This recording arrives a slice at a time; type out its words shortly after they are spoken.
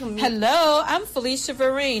Hello, I'm Felicia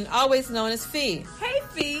Vereen, always known as Fee. Hey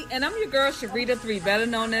Fee, and I'm your girl Sharita 3, better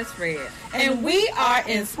known as Fred. And we are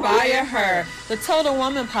Inspire Her, the Total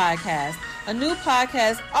Woman podcast, a new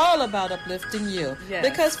podcast all about uplifting you. Yes.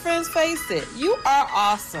 Because friends, face it, you are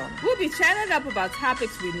awesome. We'll be chatting up about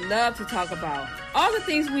topics we love to talk about. All the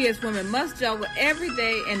things we as women must juggle every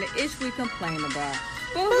day and the ish we complain about.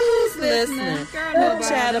 But who's listening? Girl, We'll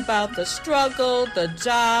chat about the struggle, the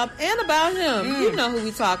job, and about him. You know who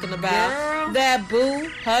we talking about. Girl. That boo,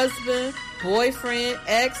 husband, boyfriend,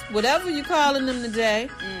 ex, whatever you calling them today.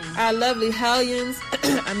 Our lovely hellions,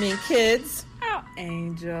 kids. Our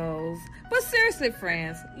angels. But seriously,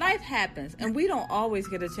 friends, life happens, and we don't always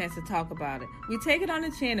get a chance to talk about it. We take it on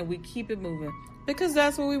the chin and we keep it moving. Because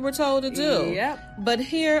that's what we were told to do. Yep. But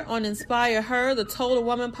here on Inspire Her, the Total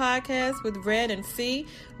Woman podcast with Red and Fee,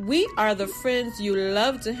 we are the friends you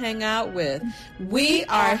love to hang out with. We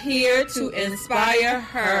are here to inspire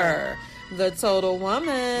her, the Total Woman.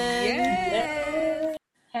 Yay.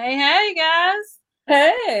 Hey, guys.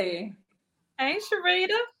 Hey. Hey,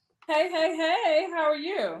 Sharita. Hey. How are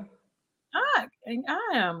you? I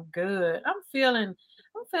am good. I'm feeling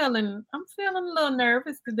a little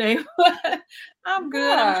nervous today, but I'm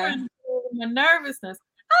good. I'm trying to deal with my nervousness.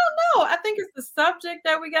 I don't know. I think it's the subject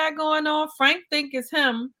that we got going on. Frank think it's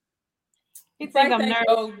him. He think I'm nervous.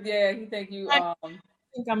 Oh yeah, he think you. I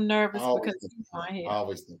think I'm nervous because he's on here. I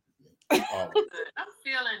always think. I'm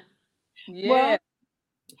feeling. Yeah. Well,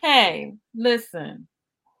 hey, listen.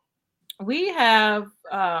 We have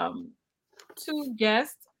 2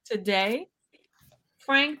 guests today.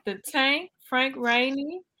 Frank the Tank, Frank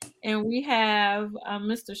Rainey, and we have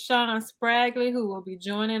Mr. Sean Spragley, who will be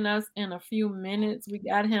joining us in a few minutes. We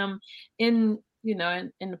got him in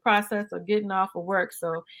the process of getting off of work,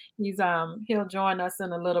 so he'll join us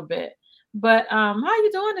in a little bit. But how you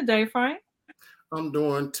doing today, Frank? I'm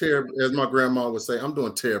doing terribly, as my grandma would say, I'm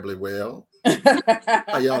doing terribly well.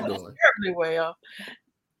 How y'all doing? Terribly well.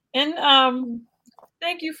 And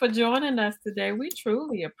thank you for joining us today. We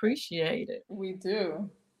truly appreciate it. We do.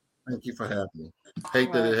 Thank you for having me.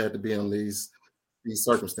 Hate that it had to be in these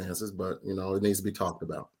circumstances, but it needs to be talked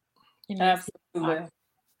about. Absolutely. Well,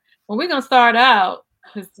 we're gonna start out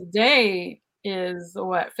because today is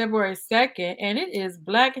February 2nd, and it is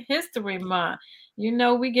Black History Month.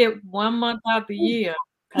 We get 1 month out the year.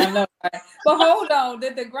 I know, right? But hold on,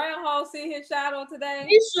 did the groundhog see his shadow today?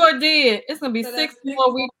 He sure did. It's gonna be 6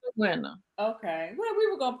 more weeks of winter. Okay. Well, we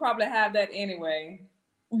were gonna probably have that anyway.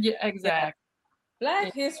 Yeah, exactly.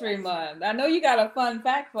 Black History Month. I know you got a fun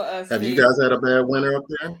fact for us. Have you guys had a bad winter up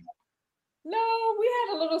there? No, we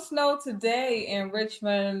had a little snow today in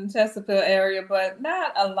Richmond, Chesterfield area, but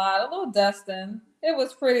not a lot. A little dusting. It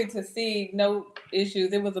was pretty to see. No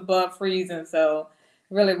issues. It was above freezing, so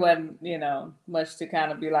really wasn't, much to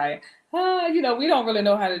kind of be like, we don't really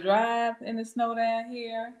know how to drive in the snow down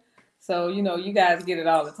here. So, you guys get it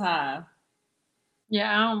all the time.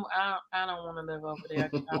 Yeah, I don't want to live over there.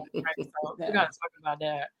 So we gotta talk about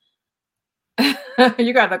that.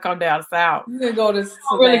 You gotta come down south. You can go to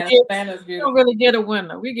Savannah. Savannah's beautiful. We don't really get a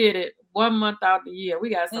winter. We get it 1 month out the year. We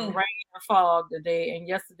got some rain and fog today, and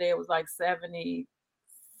yesterday it was like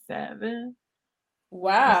 77.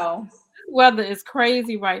 Wow. Weather is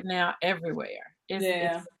crazy right now everywhere. It's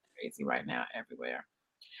crazy right now everywhere.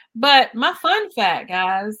 But my fun fact,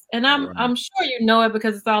 guys, and I'm sure you know it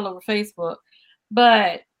because it's all over Facebook,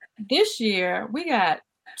 but this year we got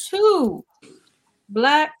 2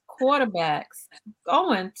 Black quarterbacks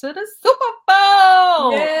going to the Super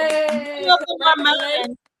Bowl. Yay!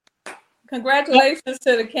 Congratulations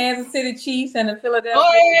to the Kansas City Chiefs and the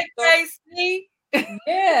Philadelphia Eagles.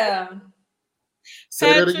 Yeah.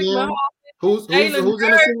 Say that again. Who's in the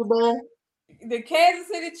Super Bowl? The Kansas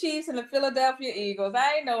City Chiefs and the Philadelphia Eagles.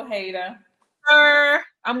 I ain't no hater.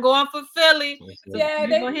 I'm going for Philly. Yeah,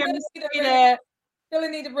 they hear me say that. Philly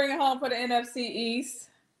need to bring it home for the NFC East.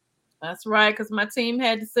 That's right, because my team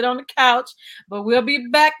had to sit on the couch, but we'll be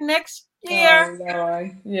back next year. Oh,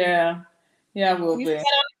 Lord. Yeah, we'll be. Sat on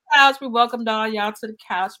the couch. We welcomed all y'all to the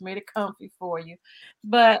couch, made it comfy for you.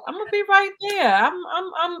 But I'm gonna be right there.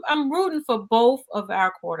 I'm rooting for both of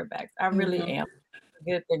our quarterbacks. I really am. It's a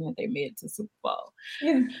good thing that they made it to Super Bowl.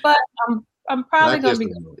 Yeah. But I'm probably gonna be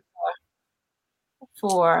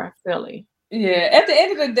for Philly. Yeah, at the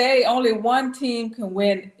end of the day, only one team can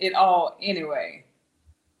win it all anyway.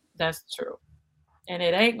 That's true. And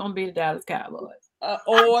it ain't going to be the Dallas Cowboys.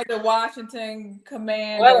 Or the Washington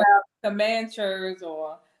Commanders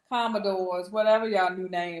or Commodores, whatever y'all new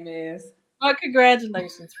name is. Well,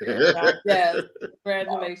 congratulations. Yes,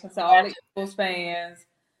 congratulations to all the Eagles fans.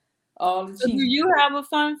 All the Chiefs. Do you have a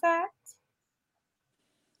fun fact?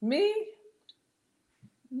 Me?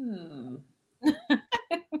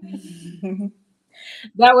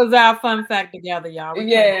 That was our fun fact together, y'all.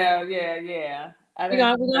 Yeah. We're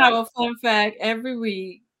gonna have a fun fact every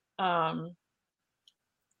week.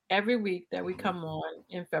 Every week that we come on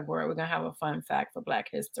in February, we're gonna have a fun fact for Black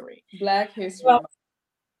History. Black History. Well,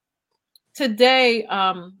 today,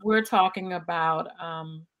 we're talking about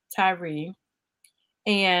Tyre,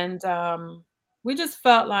 and we just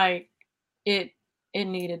felt like it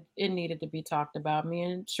needed to be talked about. Me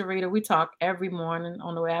and Sharita, we talk every morning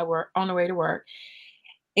on the way to work,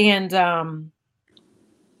 and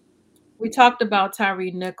we talked about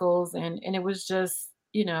Tyre Nichols, and it was just,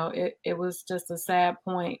 it was just a sad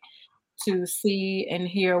point to see and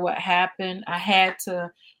hear what happened. I had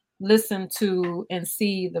to listen to and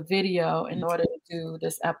see the video in order to do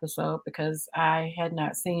this episode because I had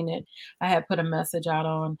not seen it. I had put a message out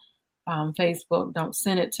on Facebook, don't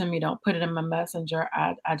send it to me, don't put it in my messenger.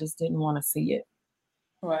 I just didn't want to see it.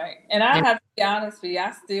 Right. And I have to be honest with you,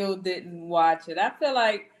 I still didn't watch it. I feel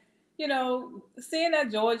like, seeing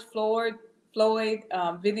that George Floyd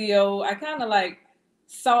video, I kind of like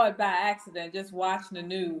saw it by accident just watching the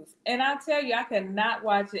news. And I tell you, I cannot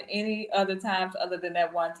watch it any other times other than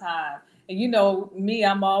that one time. And me,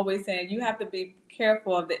 I'm always saying you have to be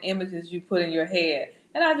careful of the images you put in your head.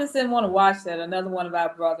 And I just didn't want to watch that. Another one of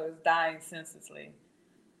our brothers dying senselessly.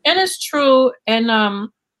 And it's true. And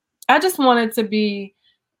I just wanted to be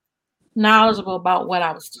knowledgeable about what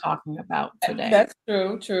I was talking about today. That's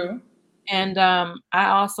true. And I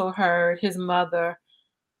also heard his mother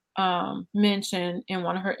mention in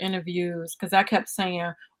one of her interviews, because I kept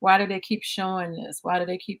saying, why do they keep showing this? Why do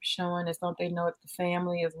they keep showing this? Don't they know if the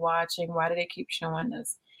family is watching? Why do they keep showing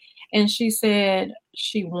this? And she said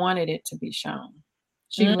she wanted it to be shown.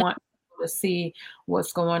 She wanted people to see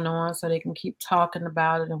what's going on so they can keep talking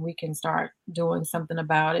about it and we can start doing something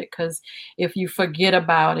about it. Because if you forget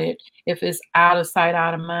about it, if it's out of sight,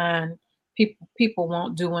 out of mind, people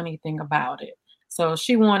won't do anything about it. So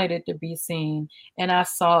she wanted it to be seen, and I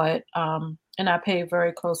saw it, and I paid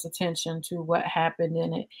very close attention to what happened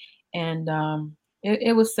in it, and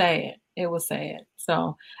it was sad. It was sad.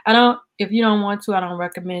 So if you don't want to, I don't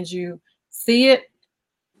recommend you see it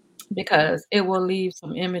because it will leave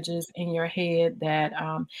some images in your head that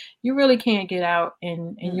you really can't get out,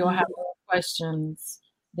 and you'll have more questions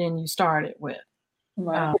than you started with.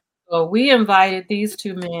 Right. So we invited these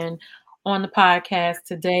two men on the podcast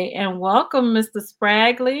today, and welcome, Mr.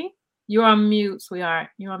 Spragley. You're on mute, sweetheart.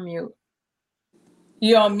 You're on mute.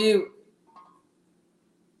 You're on mute.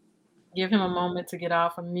 Give him a moment to get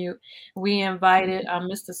off of mute. We invited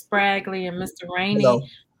Mr. Spragley and Mr. Rainey Hello. to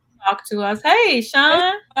talk to us. Hey,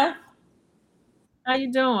 Sean. Hey. How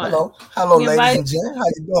you doing? Hello, ladies and gents. How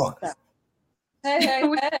you doing? Hey.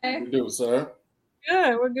 We do, sir.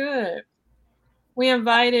 Good. We're good. We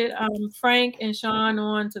invited Frank and Sean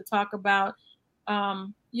on to talk about,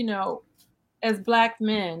 as Black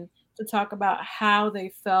men, to talk about how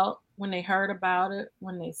they felt when they heard about it,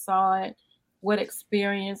 when they saw it, what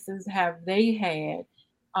experiences have they had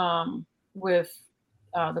with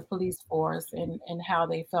the police force and how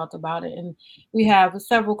they felt about it. And we have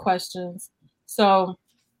several questions. So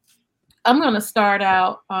I'm going to start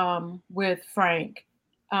out with Frank.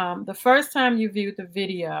 The first time you viewed the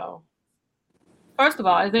video, first of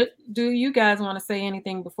all, do you guys want to say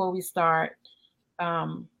anything before we start?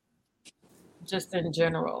 Just in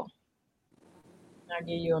general. I'll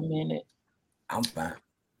give you a minute. I'm fine.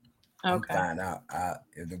 Okay. I'm fine.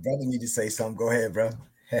 If the brother need to say something, go ahead, bro.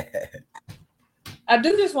 I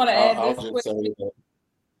do just want to add I'll this just quick. say that.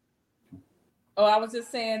 Oh, I was just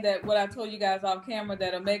saying that what I told you guys off camera,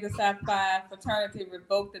 that Omega Psi Phi fraternity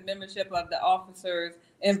revoked the membership of the officers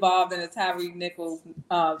involved in the Tyre Nichols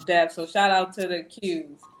death. So shout out to the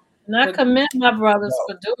Qs. And I commend my brothers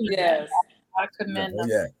for doing that. I commend them.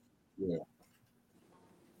 Yeah.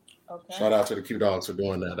 Okay. Shout out to the Q Dogs for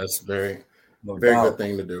doing that. That's very good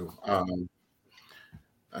thing to do.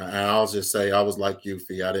 I'll just say I was like you,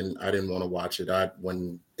 Fee. I didn't want to watch it.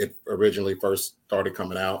 When it originally first started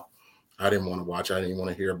coming out, I didn't want to watch it. I didn't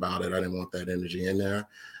want to hear about it. I didn't want that energy in there.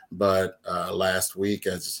 But last week,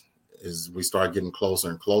 as we started getting closer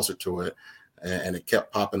and closer to it, and it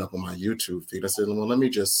kept popping up on my YouTube feed, I said, well, let me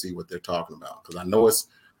just see what they're talking about. Because I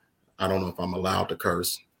don't know if I'm allowed to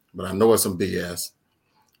curse, but I know it's some BS.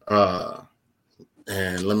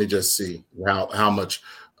 And let me just see how much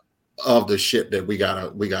of the shit that we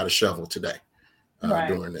gotta shovel today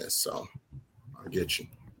doing this. So I get you.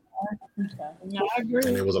 Okay. Yeah, I agree.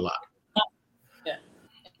 And it was a lot. Yeah.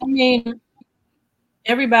 I mean,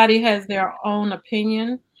 everybody has their own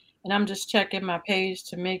opinion, and I'm just checking my page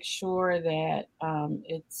to make sure that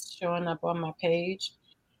it's showing up on my page.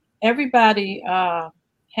 Everybody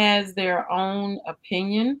has their own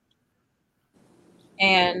opinion,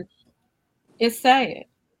 and it's sad.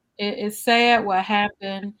 It's sad what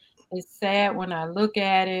happened. It's sad when I look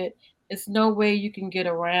at it. It's no way you can get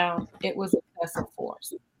around. It was excessive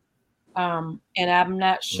force. And I'm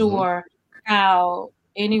not Mm-hmm. sure how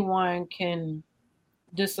anyone can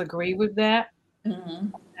disagree with that. Mm-hmm.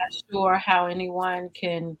 Not sure how anyone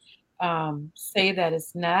can say that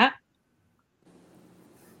it's not.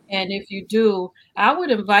 And if you do, I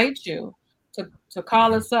would invite you to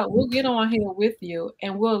call us up. We'll get on here with you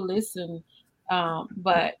and we'll listen.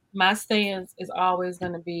 But my stance is always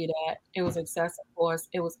going to be that it was excessive force,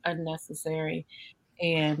 it was unnecessary,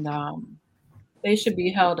 and they should be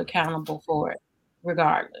held accountable for it,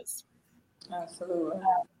 regardless. Absolutely.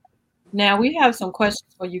 Now we have some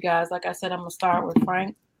questions for you guys. Like I said, I'm gonna start with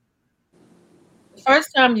Frank. The first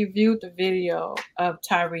time you viewed the video of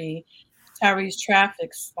Tyree's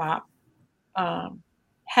traffic stop, um,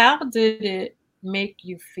 how did it make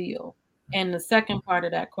you feel? And the second part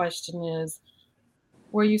of that question is,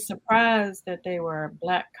 were you surprised that they were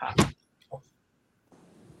black cops?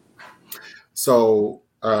 So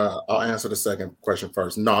I'll answer the second question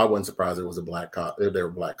first. No, I wasn't surprised it was a black cop. They were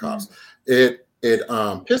black cops. It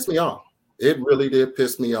pissed me off. It really did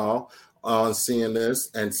piss me off on seeing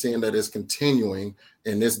this and seeing that it's continuing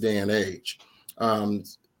in this day and age. And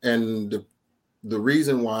the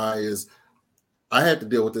reason why is I had to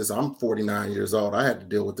deal with this. I'm 49 years old. I had to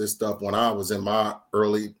deal with this stuff when I was in my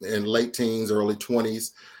late teens, early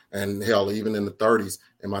 20s, and hell, even in the 30s.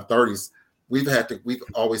 In my 30s, we've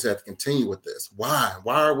always had to continue with this. Why?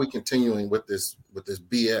 Why are we continuing with this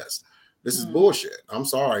BS? This is bullshit. I'm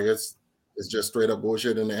sorry. It's just straight up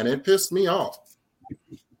bullshit, and it pissed me off.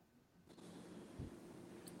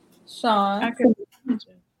 Sean. I could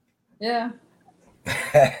imagine. Yeah.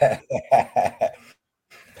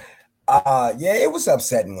 Yeah, it was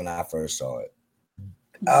upsetting when I first saw it.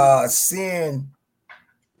 Seeing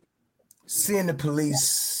the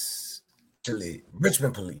police,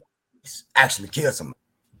 Richmond police, actually kill someone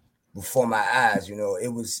before my eyes,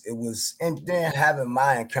 it was, and then having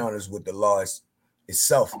my encounters with the law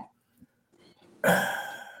itself, it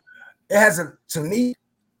has to me,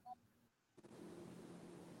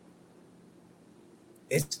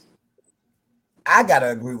 I gotta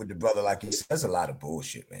agree with the brother, like he said, there's a lot of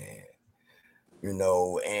bullshit, man. And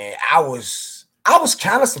I was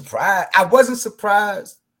kind of surprised. I wasn't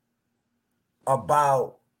surprised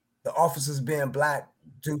about the officers being black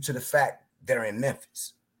due to the fact they're in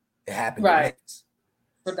Memphis. It happened in Memphis.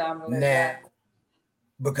 Predominantly now,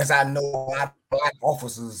 because I know a lot of black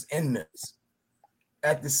officers in Memphis.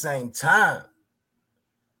 At the same time,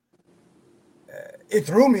 it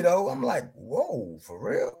threw me though. I'm like, whoa, for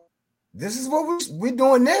real? This is what we're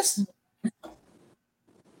doing this?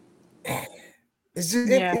 It's just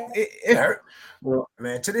it hurt. Well,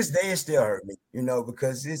 man, to this day it still hurt me,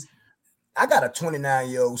 because I got a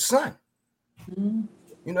 29-year-old son.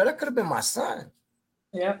 Mm-hmm. That could have been my son.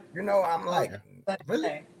 Yep. I'm like,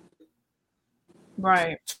 really?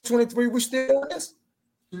 Right. 23, we still doing this?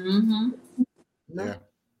 Mm-hmm. Yeah.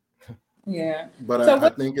 Yeah. But So I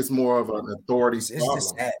think it's more of an authority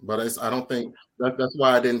problem. But I don't think that's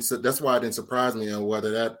why it didn't surprise me on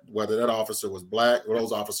whether that officer was black, or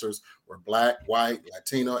those officers were black, white,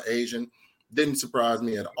 Latino, Asian. Didn't surprise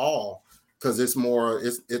me at all, because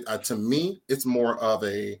to me it's more of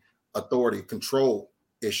a authority control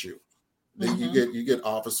issue. Mm-hmm. You get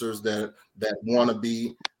officers that want to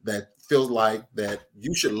be, that feels like that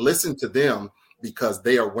you should listen to them because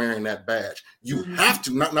they are wearing that badge. You have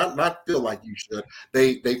to not feel like you should.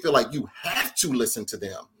 They feel like you have to listen to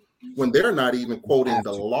them when they're not even quoting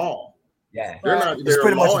the law. Yeah, they're not. It's They're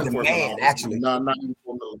pretty law much a demand, actually. Not even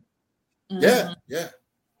quoting the law. Yeah.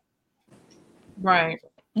 Right.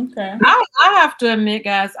 Okay. I have to admit,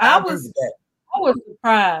 guys, I was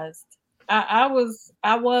surprised. I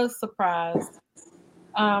was surprised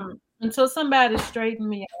until somebody straightened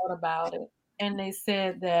me out about it, and they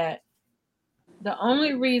said that the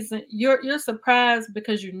only reason you're surprised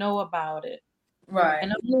because you know about it, right? And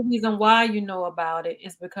the only reason why you know about it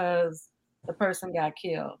is because the person got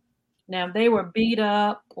killed. Now, if they were beat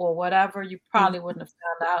up or whatever, you probably wouldn't have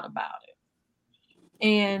found out about it.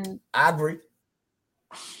 And I agree.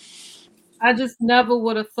 I just never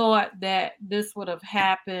would have thought that this would have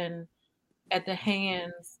happened at the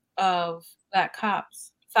hands of black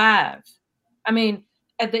cops. 5. I mean,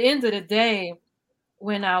 at the end of the day,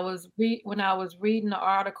 when I was reading the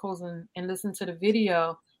articles and listening to the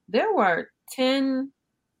video, there were 10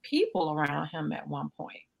 people around him at one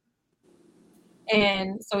point.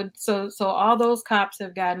 And so all those cops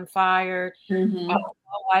have gotten fired. Mm-hmm. A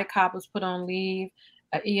white cop was put on leave.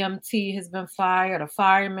 An EMT has been fired. A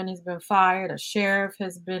fireman has been fired. A sheriff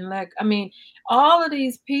has been let. I mean, all of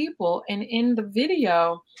these people. And in the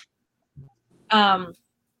video,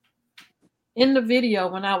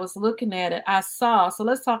 when I was looking at it, I saw. So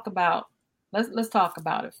let's talk about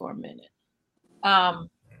it for a minute.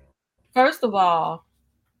 First of all,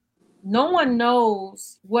 no one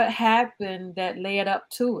knows what happened that led up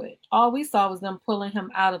to it. All we saw was them pulling him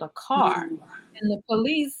out of the car. And the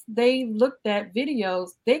police, they looked at videos.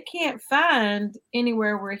 They can't find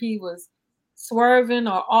anywhere where he was swerving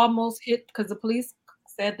or almost hit, because the police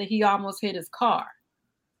said that he almost hit his car.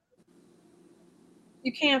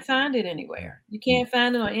 You can't find it anywhere. You can't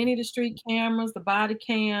find it on any of the street cameras, the body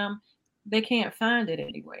cam. They can't find it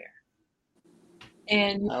anywhere.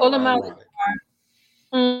 And you pull him out of the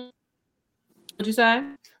car. What'd you say?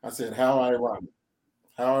 I said, how ironic.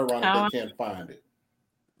 How ironic they can't find it.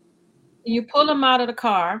 You pull him out of the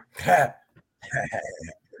car.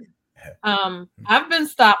 I've been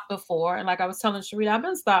stopped before, and like I was telling Sharita, I've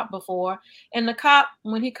been stopped before. And the cop,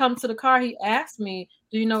 when he comes to the car, he asked me,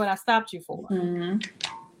 "Do you know what I stopped you for?" Mm-hmm.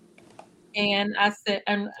 And I said,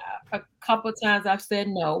 and a couple of times I've said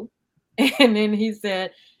no. And then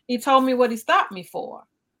he told me what he stopped me for.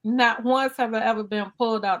 Not once have I ever been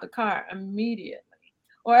pulled out the car immediately,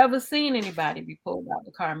 or ever seen anybody be pulled out the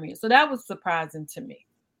car immediately. So that was surprising to me.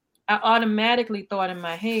 I automatically thought in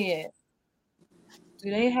my head,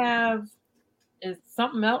 is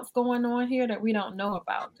something else going on here that we don't know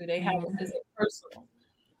about? Do they have is it personal?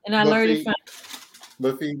 And I learned it from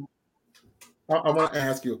Buffy, I want to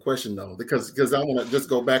ask you a question though, because I want to just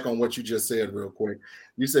go back on what you just said real quick.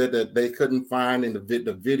 You said that they couldn't find in the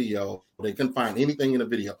video, they couldn't find anything in the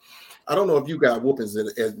video. I don't know if you got whoopings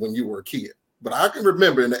when you were a kid, but I can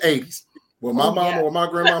remember in the 80s when my mama or my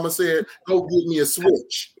grandmama said, "Go get me a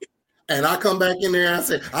switch," and I come back in there and I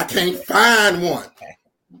say, "I can't find one."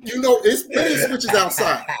 You know, it's plenty of switches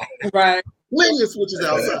outside. Right. Plenty of switches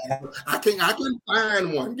outside. I can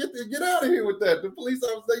find one. Get out of here with that. The police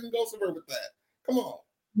officers, they can go somewhere with that. Come on.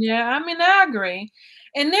 Yeah, I mean, I agree.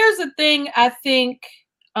 And there's a thing I think,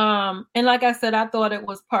 and like I said, I thought it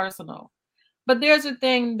was personal. But there's a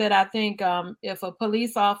thing that I think if a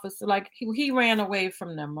police officer, like he ran away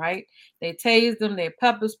from them, right? They tased him, they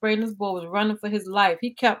pepper sprayed, this boy was running for his life.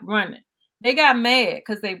 He kept running. They got mad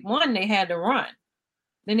because they had to run.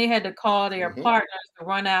 Then they had to call their partners to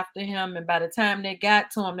run after him. And by the time they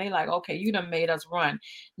got to him, they like, okay, you done made us run.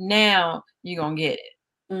 Now you're going to get it.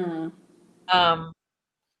 Mm.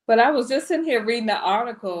 But I was just in here reading an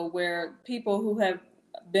article where people who have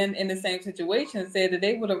been in the same situation said that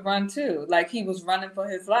they would have run too. Like he was running for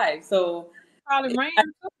his life. So it's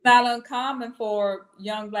not uncommon for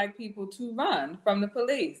young Black people to run from the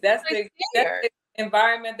police. That's the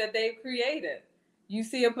environment that they've created. You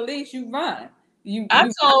see a police, you run. You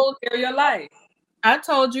fear your life. I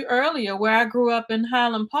told you earlier where I grew up in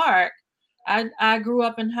Highland Park. I grew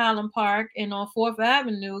up in Highland Park, and on 4th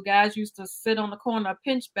Avenue, guys used to sit on the corner of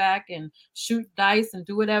Pinchback and shoot dice and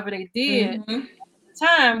do whatever they did. At the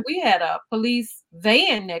time, we had a police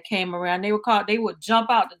van that came around. They would jump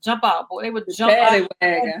out, boy. They would jump out.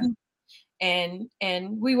 And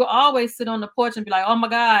we would always sit on the porch and be like, "Oh my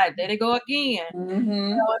God, there they go again."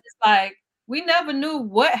 So it's like, we never knew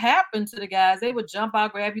what happened to the guys. They would jump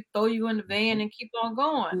out, grab you, throw you in the van, and keep on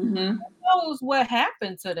going. Who knows what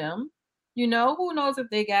happened to them? You know, who knows if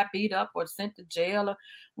they got beat up or sent to jail? Or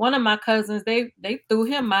one of my cousins, they threw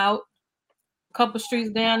him out a couple streets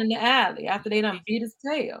down in the alley after they done beat his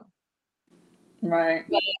tail. Right.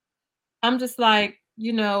 But I'm just like,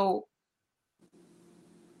 you know,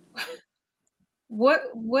 what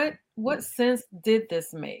sense did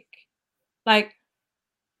this make? Like,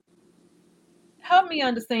 help me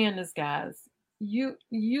understand this, guys. You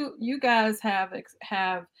guys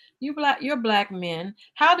you're Black men.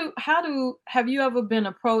 Have you ever been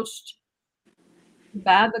approached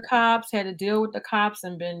by the cops, had to deal with the cops,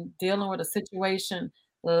 and been dealing with a situation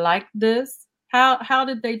like this? How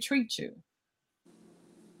did they treat you?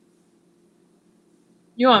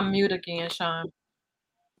 You're on mute again, Sean.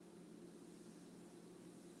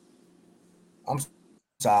 I'm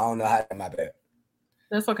sorry, I don't know how to my bad.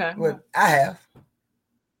 That's okay. But I have.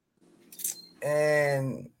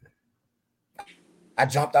 And I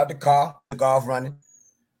jumped out the car, took off running.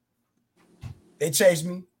 They chased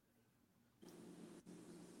me.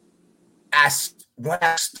 When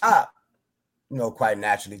I stopped, you know, quite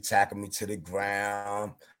naturally tackled me to the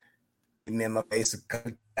ground, hit me in my face a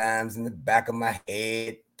couple times in the back of my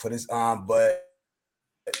head, put his arm, but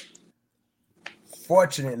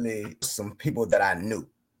unfortunately, some people that I knew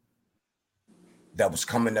that was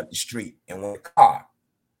coming up the street in one car.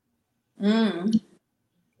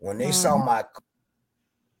 When they saw my,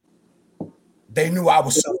 they knew I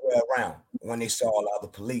was somewhere around. When they saw all the other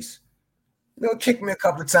police, kicked me a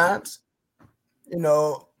couple of times.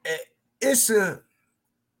 It's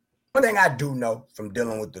one thing I do know from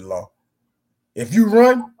dealing with the law. If you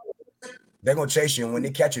run, they're gonna chase you, and when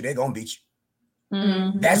they catch you, they're gonna beat you.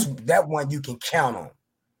 Mm-hmm. That's that one you can count on.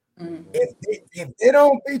 If they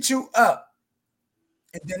don't beat you up,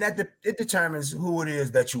 then it determines who it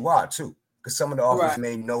is that you are too. Because some of the officers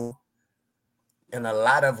may know, and a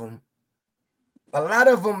lot of them,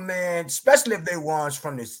 man, especially if they ones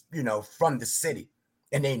from this, from the city,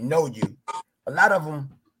 and they know you. A lot of them,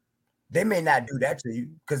 they may not do that to you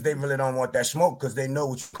because they really don't want that smoke because they know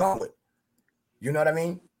what you come with. You know what I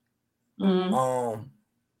mean? Mm-hmm.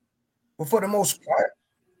 But for the most part,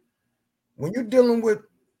 when you're dealing with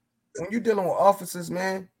officers,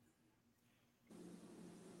 man,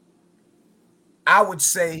 I would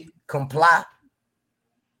say comply.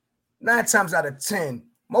 9 times out of 10,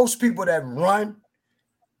 most people that run,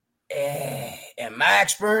 in my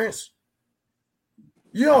experience,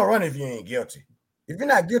 you don't run if you ain't guilty. If you're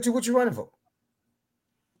not guilty, what you running for?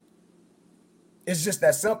 It's just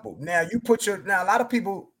that simple. Now a lot of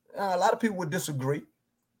people would disagree.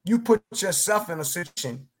 You put yourself in a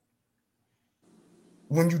situation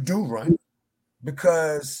when you do run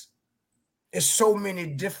because it's so many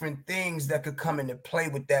different things that could come into play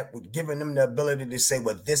with that, with giving them the ability to say,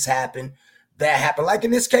 well, this happened, that happened. Like in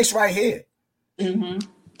this case right here. Mm-hmm.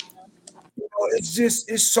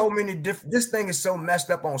 It's so many different, this thing is so messed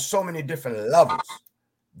up on so many different levels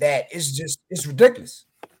that it's ridiculous.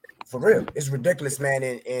 For real. It's ridiculous, man.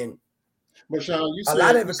 And but Sean, a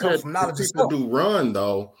lot of it comes from knowledge of people do run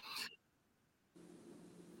though.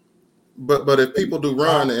 But if people do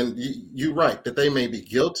run, and you're right that they may be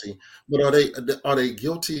guilty, but are they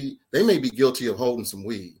guilty? They may be guilty of holding some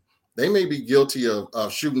weed. They may be guilty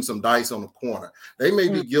of shooting some dice on the corner. They may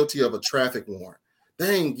be guilty of a traffic warrant.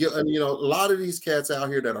 They ain't guilty. A lot of these cats out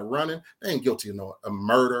here that are running, they ain't guilty of a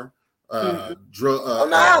murder,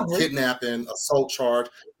 kidnapping, assault charge.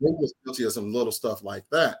 They're just guilty of some little stuff like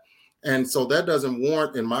that. And so that doesn't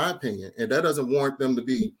warrant, in my opinion, and that doesn't warrant them to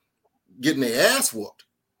be getting their ass whooped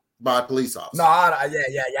by police officers. No,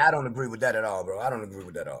 I don't agree with that at all, bro. I don't agree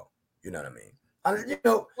with that at all. You know what I mean?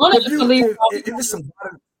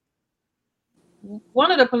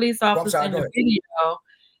 One of the police officers in the video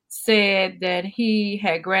said that he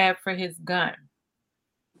had grabbed for his gun.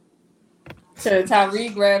 So Tyre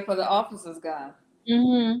grabbed for the officer's gun.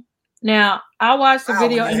 Mm-hmm. Now I watched the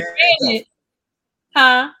video and it.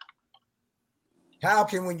 Huh? How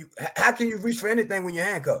can you reach for anything when you're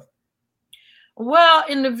handcuffed? Well,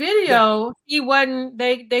 in the video, he wasn't.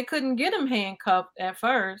 They couldn't get him handcuffed at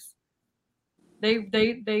first. They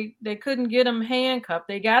couldn't get him handcuffed.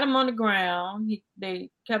 They got him on the ground.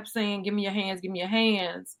 They kept saying, "Give me your hands, give me your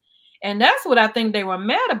hands," and that's what I think they were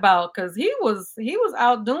mad about because he was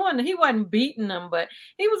outdoing. He wasn't beating them, but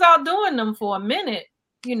he was outdoing them for a minute.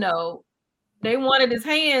 They wanted his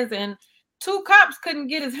hands, and 2 cops couldn't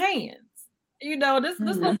get his hands. This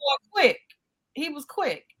little boy quick. He was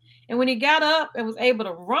quick. And when he got up and was able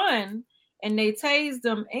to run and they tased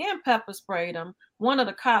him and pepper sprayed him, one of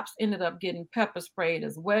the cops ended up getting pepper sprayed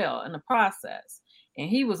as well in the process. And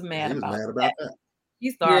he was mad about that.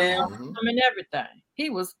 He started him and everything.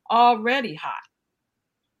 He was already hot.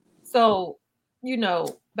 So,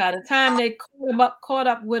 by the time they caught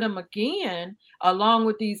up with him again, along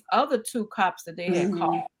with these other 2 cops that they had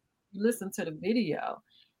caught, listen to the video.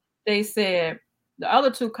 They said, the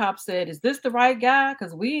other 2 cops said, "Is this the right guy?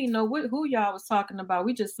 Because we didn't know who y'all was talking about.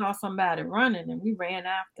 We just saw somebody running and we ran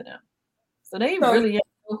after them." So they really didn't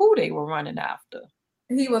know who they were running after.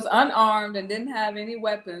 He was unarmed and didn't have any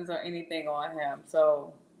weapons or anything on him.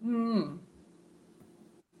 So,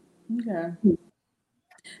 okay.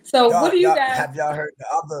 So what do you guys have? Y'all heard the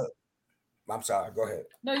other? I'm sorry. Go ahead.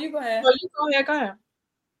 No, you go ahead. No, you go ahead.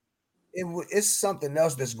 It's something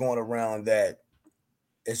else that's going around that.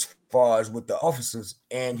 As far as with the officers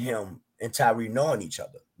and him and Tyre knowing each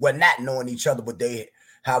other. Well, not knowing each other, but they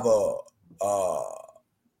have a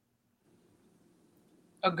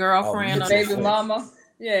girlfriend, a baby mama.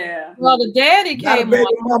 Yeah. Well, the daddy came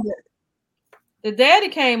on. The daddy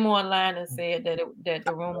came online and said that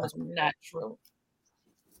the rumors were not true.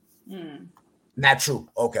 Not true.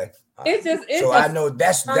 Okay. I know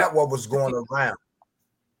that what was going around.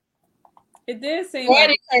 It did seem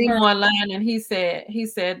Daddy came online and he said,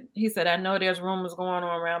 "I know there's rumors going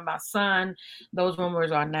on around my son. Those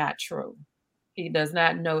rumors are not true. He does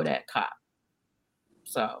not know that cop."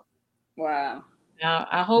 So Wow. now,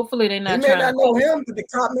 hopefully they're He not may trying not to. know him, but the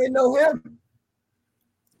cop may know him.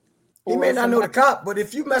 He may Or not know the somebody. cop, but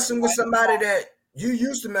if you messing with somebody that you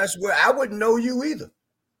used to mess with, I wouldn't know you either.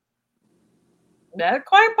 That's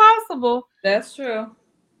quite possible. That's true.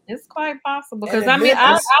 It's quite possible And because in I mean I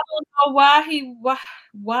Memphis, don't know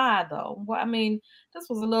why though. Why, I mean this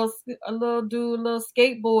was a little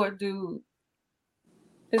skateboard dude.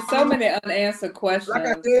 There's so many unanswered like I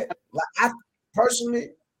questions. said, like I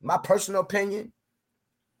personally, my personal opinion,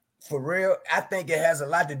 for real, I think it has a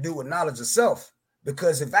lot to do with knowledge of self.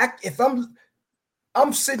 Because if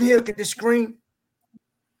I'm sitting here looking at this screen,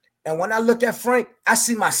 and when I look at Frank, I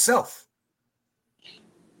see myself.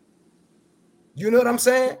 You know what I'm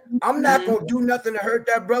saying? I'm not gonna do nothing to hurt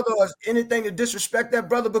that brother or anything to disrespect that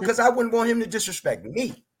brother because I wouldn't want him to disrespect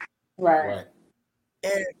me. Right.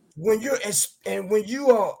 And when you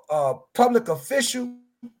are a public official,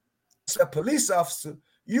 a police officer,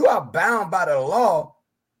 you are bound by the law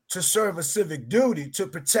to serve a civic duty to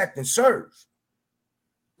protect and serve.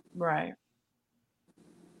 Right.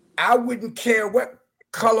 I wouldn't care what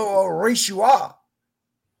color or race you are.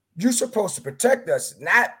 You're supposed to protect us,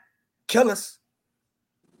 not kill us.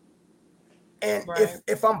 And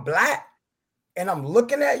if I'm black and I'm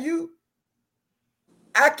looking at you,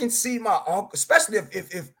 I can see my uncle, especially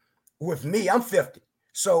if with me, I'm 50.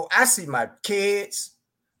 So I see my kids,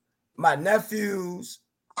 my nephews,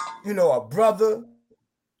 a brother,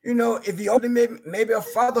 if he older, maybe a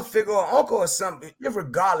father figure or uncle or something.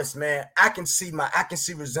 Regardless, man, I can see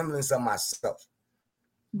resemblance of myself.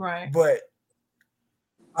 Right. But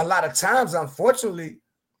a lot of times, unfortunately,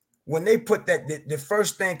 when they put that the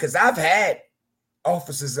first thing, because I've had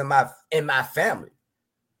officers in my family.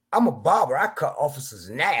 I'm a barber. I cut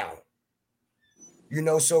officers now.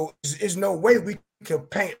 So there's no way we can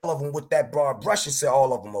paint all of them with that broad brush and say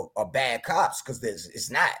all of them are bad cops, because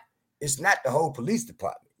it's not. It's not the whole police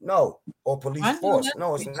department, no, or police force.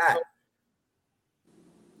 No, it's not.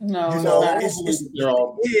 No, they're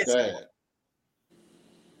all bad.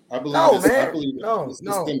 I believe it's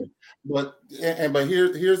systemic. But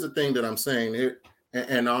here's the thing that I'm saying here,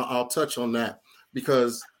 and I'll touch on that,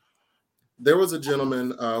 because there was a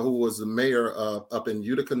gentleman who was the mayor up in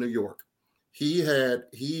Utica, New York. He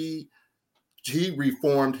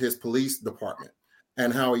reformed his police department,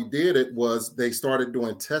 and how he did it was they started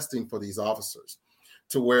doing testing for these officers,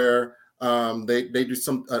 to where they do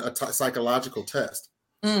a psychological test.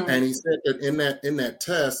 And he said that in that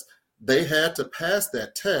test, they had to pass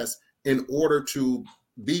that test in order to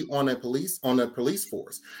be on a police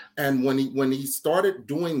force. And when he started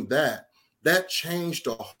doing that, that changed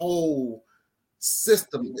the whole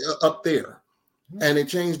system up there, and it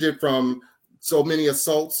changed it from so many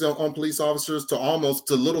assaults on police officers to almost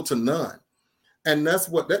to little to none. And that's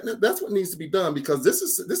what needs to be done, because this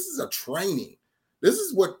is a training. This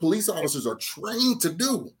is what police officers are trained to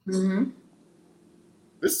do. Mm-hmm.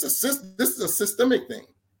 This is a systemic thing.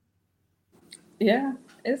 Yeah,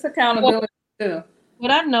 it's accountability too. What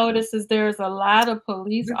I've noticed is there's a lot of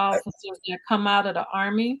police officers that come out of the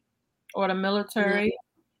Army or the military,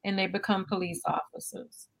 and they become police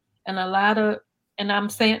officers. And I'm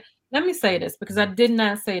saying, let me say this, because I did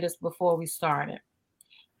not say this before we started.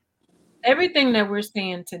 Everything that we're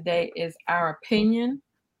seeing today is our opinion.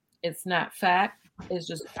 It's not fact. It's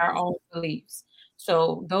just our own beliefs.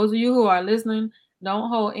 So those of you who are listening, don't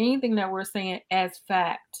hold anything that we're saying as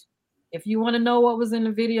fact. If you want to know what was in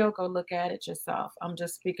the video, go look at it yourself. I'm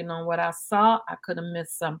just speaking on what I saw. I could have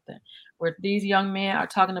missed something. Where these young men are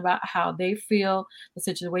talking about how they feel, the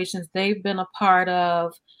situations they've been a part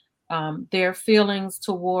of, their feelings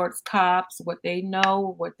towards cops, what they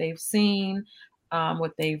know, what they've seen,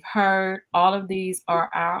 what they've heard. All of these are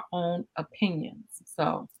our own opinions.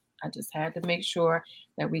 So I just had to make sure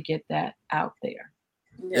that we get that out there.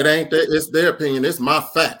 It ain't that, it's their opinion. It's my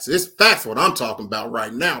facts. It's facts what I'm talking about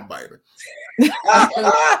right now, baby. So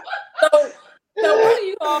what do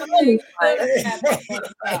you all think should have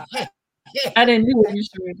happened? I didn't hear you,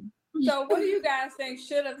 Sharita. So what do you guys think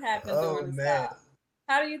should have happened during the stop?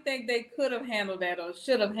 How do you think they could have handled that or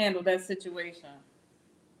should have handled that situation?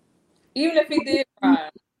 Even if he did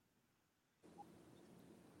crime.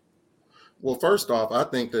 Well, first off, I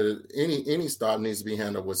think that any stop needs to be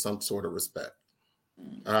handled with some sort of respect.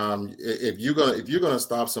 If you're gonna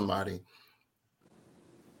stop somebody,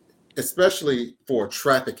 especially for a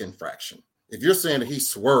traffic infraction, if you're saying that he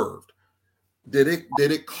swerved, did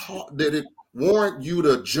it warrant you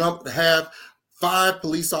to have 5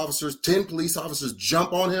 police officers, 10 police officers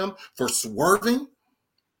jump on him for swerving?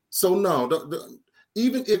 So no,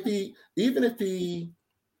 even if he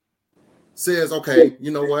says, okay, you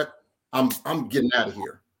know what, I'm getting out of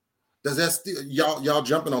here. Does that still y'all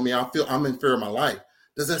jumping on me? I feel I'm in fear of my life.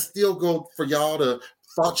 Does that still go for y'all to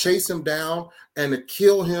chase him down and to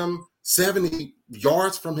kill him 70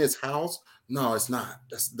 yards from his house? No, it's not.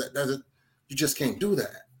 You just can't do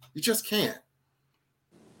that. You just can't.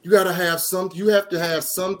 You got to have you have to have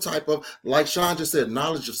some type of, like Sean just said,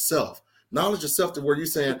 knowledge of self. Knowledge of self to where you're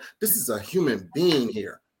saying, this is a human being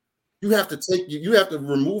here. You have to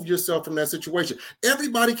remove yourself from that situation.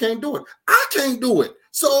 Everybody can't do it. I can't do it.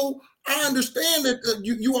 So I understand that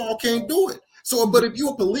you all can't do it. So, but if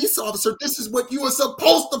you're a police officer, this is what you are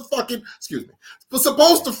supposed to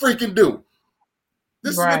supposed to freaking do.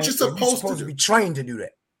 This is what you're supposed to be trained to do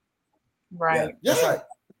that. Right. Yeah, that's right.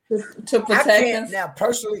 To protect them. Now,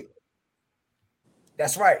 personally,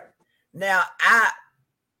 that's right. Now, I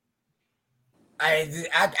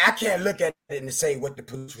can't look at it and say what the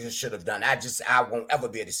police should have done. I won't ever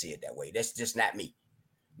be able to see it that way. That's just not me.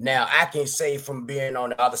 Now, I can say from being on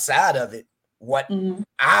the other side of it, what I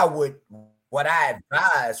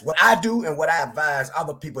advise, what I do and what I advise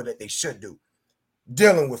other people that they should do,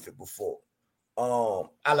 dealing with it before.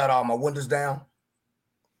 I let all my windows down.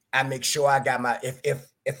 I make sure I got my,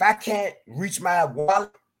 if I can't reach my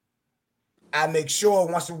wallet, I make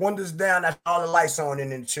sure once the windows down, I have all the lights on in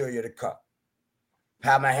the interior of the car.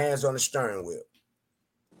 Have my hands on the steering wheel.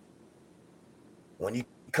 When you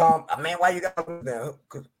come, man, why you got to go down?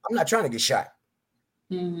 Because I'm not trying to get shot.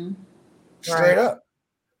 Straight up.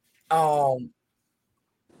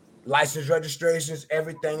 License, registrations,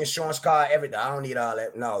 everything, insurance card, everything. I don't need all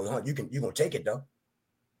that. No, you gonna take it though.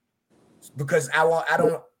 Because I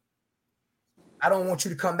don't want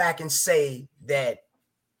you to come back and say that,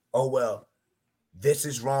 oh well, this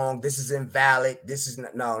is wrong, this is invalid, this is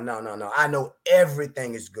not, no. I know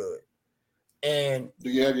everything is good. And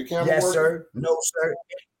do you have your camera? Yes, working? sir. No, sir.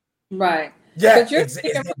 Right. Yeah, but you're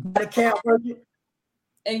the camera working.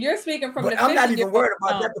 And you're speaking from but the I'm not even worried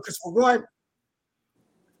about that because for one,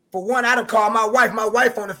 I don't call my wife. My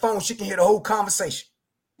wife on the phone, she can hear the whole conversation.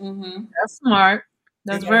 That's smart.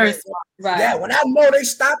 That's very smart. Right. Yeah, when I know they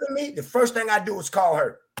stopping me, the first thing I do is call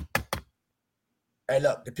her. Hey,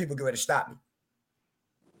 look, the people get ready to stop me.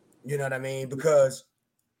 You know what I mean? Because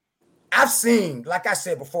I've seen, like I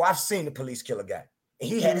said before, I've seen the police kill a guy. And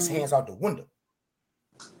he had his hands out the window.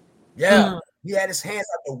 Yeah, he had his hands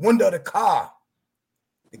out the window of the car.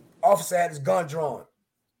 The officer had his gun drawn.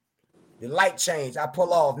 The light changed. I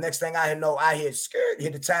pull off. Next thing I know, I hear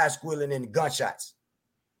the tires squealing and the gunshots.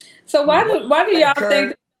 So why do y'all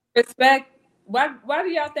think respect? Why do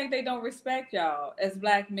y'all think they don't respect y'all as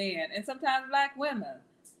black men and sometimes black women?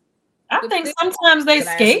 I think sometimes they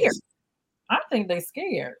scared. I think they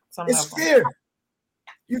scared. It's fear.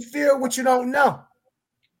 You fear what you don't know.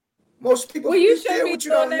 Most people you fear what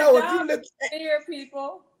you don't know. If you look at fear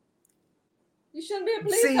people, you shouldn't be a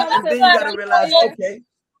police officer. And then you gotta realize, okay.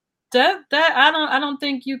 That I don't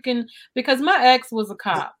think you can, because my ex was a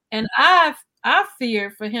cop and I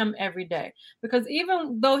fear for him every day, because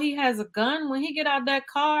even though he has a gun, when he get out that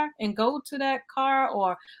car and go to that car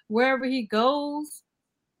or wherever he goes,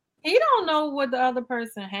 he don't know what the other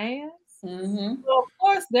person has. So of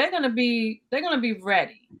course they're gonna be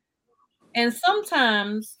ready. And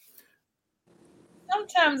sometimes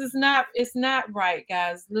it's not right,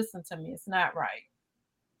 guys. Listen to me, it's not right.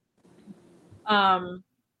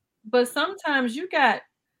 But sometimes you got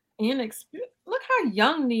inexperienced. Look how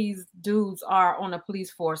young these dudes are on the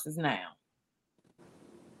police forces now.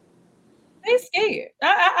 They scared.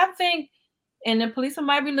 I think, and the police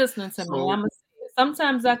might be listening to me.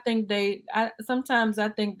 Sometimes I think some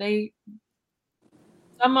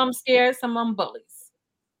of them scared, some of them bullies.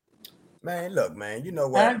 Man, look, man, you know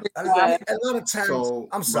what? A lot of times,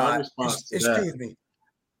 I'm sorry. Excuse me.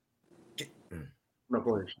 No,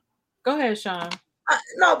 go ahead. Go ahead, Sean.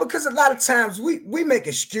 No, because a lot of times we make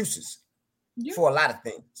excuses for a lot of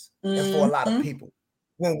things and for a lot of people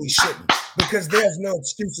when we shouldn't, because there's no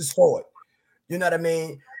excuses for it. You know what I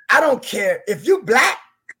mean? I don't care if you black,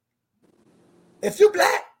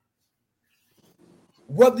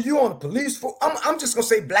 whether you're on the police force, I'm just gonna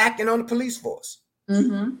say black and on the police force.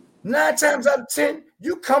 9 times out of 10,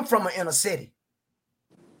 you come from an inner city.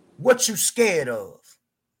 What you scared of?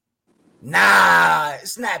 Nah,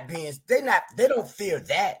 it's not being, they don't fear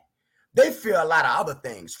that. They fear a lot of other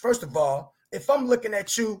things. First of all, if I'm looking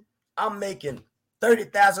at you, I'm making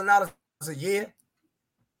 $30,000 a year.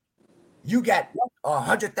 You got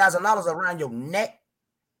 $100,000 around your neck.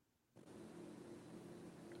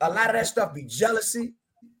 A lot of that stuff be jealousy.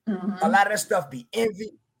 A lot of that stuff be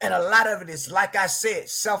envy. And a lot of it is, like I said,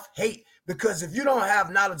 self-hate. Because if you don't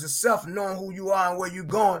have knowledge of self, knowing who you are and where you're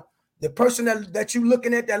going, The person that you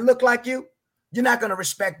looking at that look like you, you're not going to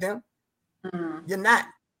respect them. Mm. You're not.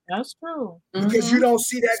 That's true. Because you don't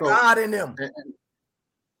see that God in them.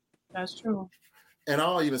 That's true. And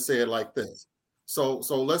I'll even say it like this. So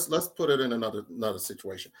let's put it in another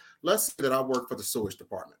situation. Let's say that I work for the sewage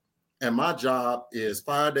department, and my job is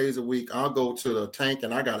 5 days a week. I'll go to the tank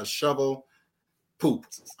and I got to shovel poop.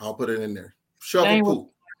 I'll put it in there. Shovel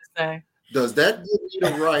poop. Does that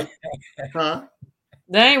give me the right? Huh?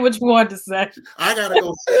 That ain't what you want to say. I gotta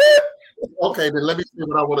go. Okay, then let me see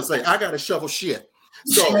what I want to say. I gotta shovel shit.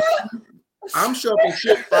 So I'm shoveling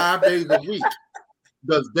shit 5 days a week.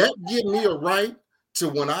 Does that give me a right to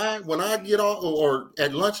when I get off or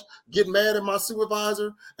at lunch get mad at my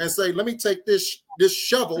supervisor and say, let me take this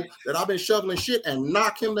shovel that I've been shoveling shit and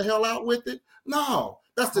knock him the hell out with it? No,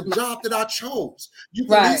 that's the job that I chose. You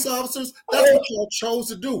police officers, that's what y'all chose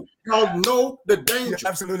to do. Y'all know the danger. You're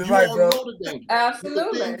absolutely you right, all bro. know the danger.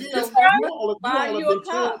 Absolutely. So you all have been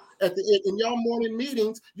told in y'all morning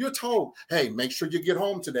meetings, you're told, hey, make sure you get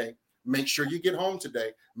home today. Make sure you get home today.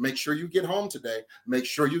 Make sure you get home today. Make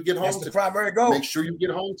sure you get home today. That's the primary goal. Make sure you get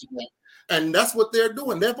home today. And that's what they're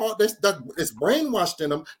doing. It's brainwashed in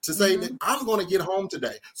them to say that I'm going to get home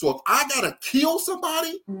today. So if I got to kill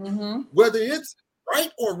somebody, whether it's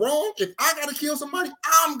right or wrong, if I got to kill somebody,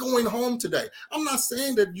 I'm going home today. I'm not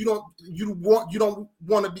saying that you don't want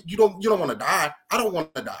to die. I don't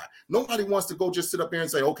want to die. Nobody wants to go just sit up here and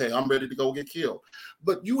say, okay, I'm ready to go get killed.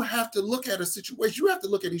 But you have to look at a situation. You have to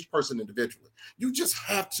look at each person individually. You just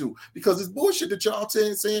have to, because it's bullshit that y'all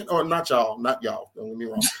saying, or not y'all, don't get me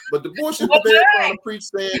wrong, but the bullshit that they're trying to preach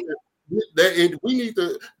saying that we need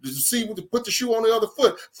to put the shoe on the other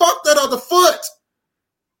foot. Fuck that other foot.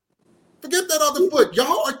 Forget that other foot.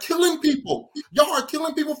 Y'all are killing people. Y'all are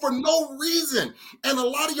killing people for no reason. And a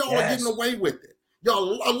lot of y'all are getting away with it. A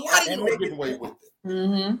lot of y'all are getting away with it.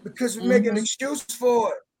 Because we make an excuse for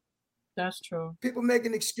it. That's true. People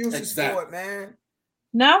making excuses for it, man.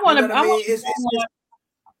 Now I want to.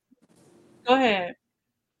 Go ahead.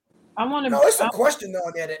 I want to. No, it's a question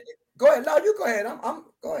on there. Go ahead. No, you go ahead. I'm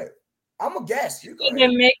go ahead. I'm a guest. You go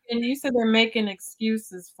ahead. You said they're making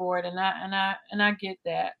excuses for it, and I get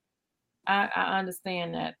that. I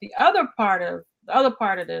understand that. The other part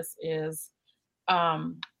of this is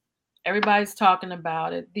everybody's talking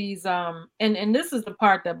about it. These and this is the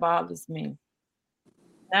part that bothers me.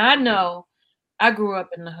 Now I know I grew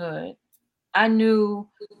up in the hood. I knew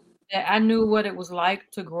what it was like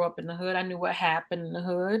to grow up in the hood. I knew what happened in the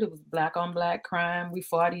hood. It was black on black crime. We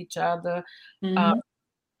fought each other.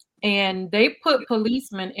 And they put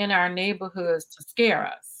policemen in our neighborhoods to scare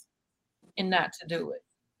us and not to do it.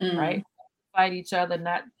 Right? Fight each other,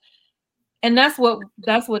 and that's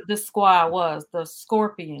what this squad was, the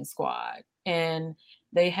Scorpion Squad. And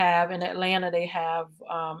they have in Atlanta, they have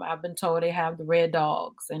I've been told they have the Red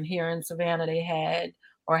Dogs, and here in Savannah they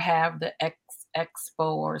have the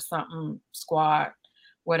Expo or something squad,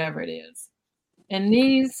 whatever it is. And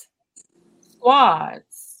these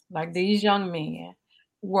squads, like these young men,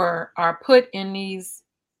 are put in these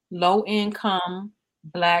low income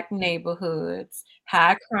Black neighborhoods,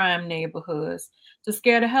 high crime neighborhoods, to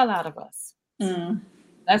scare the hell out of us.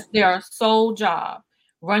 That's their sole job.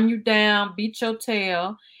 Run you down, beat your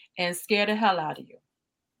tail, and scare the hell out of you.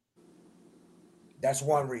 That's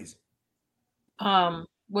one reason.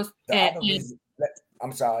 What's the other reason?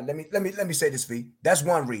 I'm sorry. Let me say this, V. That's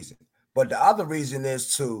one reason. But the other reason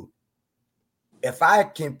is if I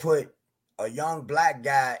can put a young Black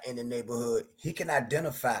guy in the neighborhood, he can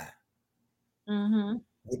identify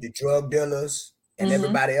with the drug dealers and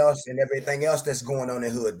everybody else and everything else that's going on in the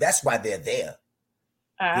hood. That's why they're there.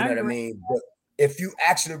 You know what I mean? But if you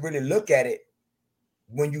actually really look at it,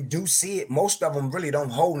 when you do see it, most of them really don't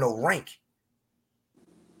hold no rank.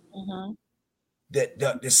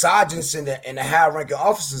 The sergeants and the high-ranking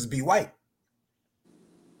officers be white.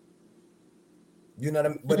 You know what I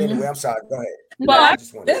mean? But anyway, I'm sorry. Go ahead. But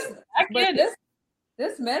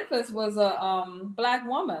this Memphis was a Black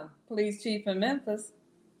woman police chief in Memphis.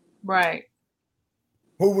 Right.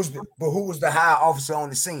 Who was the high officer on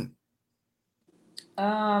the scene?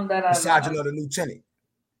 The sergeant or the lieutenant?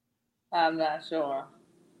 I'm not sure.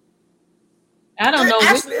 I don't know.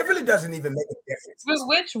 Actually, it really doesn't even make a difference.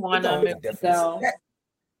 Which one of them?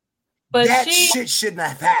 But that shit shouldn't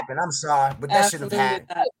have happened. I'm sorry, but that shouldn't have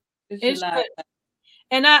happened. It should.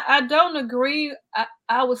 And I don't agree.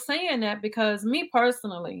 I was saying that because me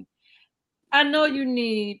personally, I know you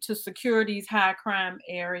need to secure these high crime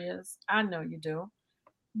areas. I know you do.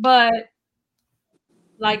 But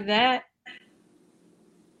like that,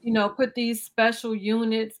 put these special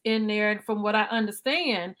units in there. And from what I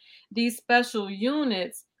understand, these special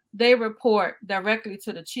units they report directly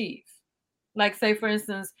to the chief. Like, say, for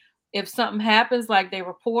instance, if something happens, like they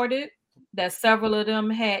reported that several of them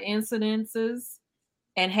had incidences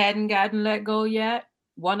and hadn't gotten let go yet.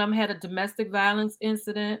 One of them had a domestic violence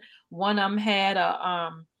incident. One of them had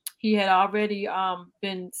he had already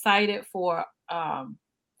been cited for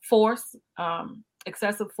force,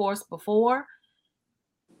 excessive force before.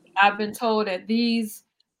 I've been told that these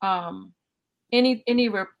any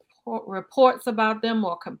reports about them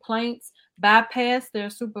or complaints bypass their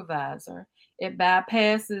supervisor. It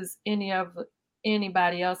bypasses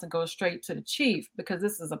anybody else and goes straight to the chief, because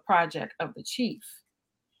this is a project of the chief.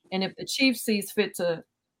 And if the chief sees fit to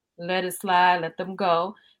let it slide, let them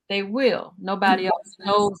go, they will. Nobody else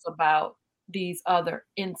knows about these other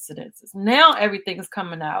incidences. Now everything is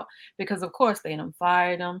coming out because, of course, they done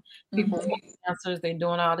fired them. People want answers. They're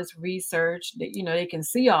doing all this research. That, you know, they can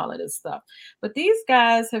see all of this stuff. But these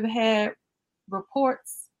guys have had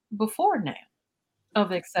reports before now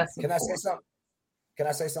of excessive Can I force. say something? Can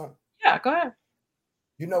I say something? Yeah, go ahead.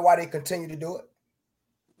 You know why they continue to do it?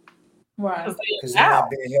 Why? Because they're not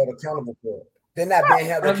being held accountable for it. They're not being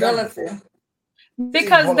held accountable for it.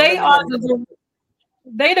 Because they are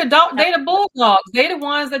they the bulldogs. They the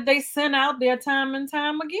ones that they send out there time and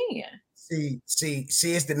time again. See,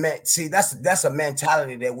 it's the man. See, that's a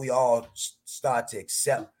mentality that we all start to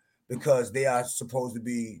accept, because they are supposed to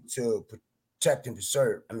be to protect and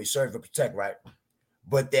preserve. I mean, serve and protect, right?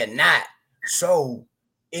 But they're not. So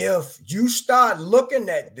if you start looking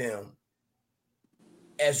at them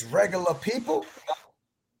as regular people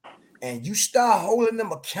and you start holding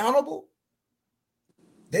them accountable,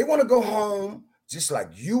 they want to go home just like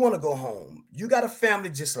you want to go home. You got a family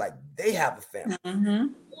just like they have a family.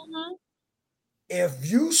 If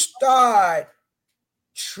you start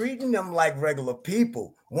treating them like regular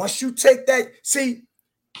people, once you take that, see,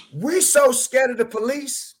 we so scared of the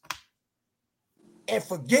police and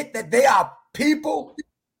forget that they are people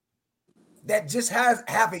that just have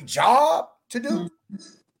a job to do.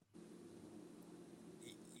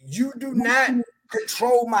 You do not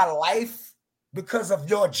control my life because of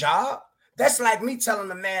your job. That's like me telling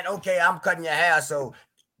the man, okay, I'm cutting your hair, so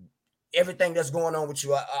everything that's going on with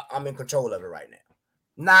you, I'm in control of it right now.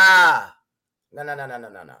 No.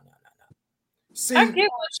 See, I get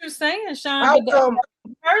what you're saying, Sean, but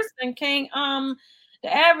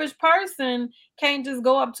the average person can't just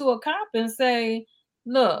go up to a cop and say,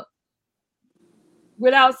 look,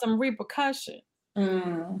 without some repercussion.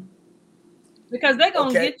 Because they're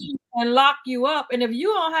gonna get you and lock you up. And if you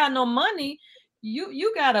don't have no money,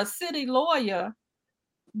 you got a city lawyer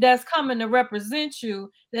that's coming to represent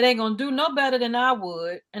you that ain't gonna do no better than I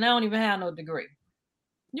would, and I don't even have no degree.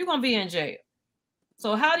 You're gonna be in jail.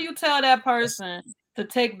 So how do you tell that person to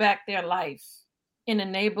take back their life in a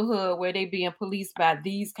neighborhood where they being policed by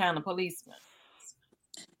these kind of policemen?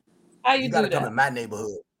 How you gotta do that? come in my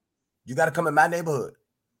neighborhood. You gotta come in my neighborhood.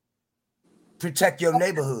 Protect your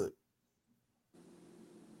neighborhood.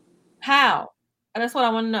 How? That's what I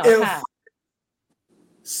want to know. How?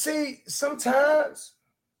 See, sometimes,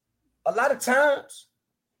 a lot of times,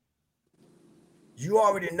 you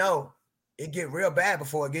already know it get real bad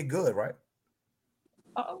before it get good, right?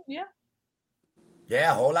 Oh, yeah.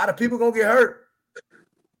 Yeah, a whole lot of people gonna get hurt.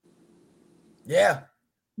 Yeah.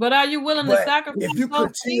 But are you willing to sacrifice if you those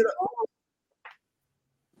continue people?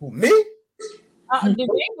 Who, me? The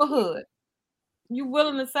neighborhood. You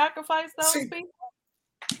willing to sacrifice those people?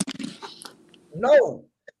 No.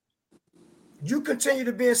 You continue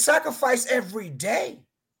to be in sacrifice every day.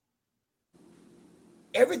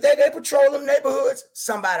 Every day they patrol them neighborhoods,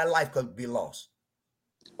 somebody's life could be lost.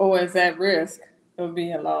 Or is at risk of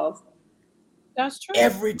being lost. That's true.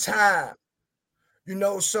 Every time. You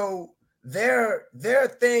know, so there are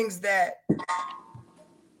things that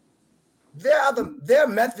there are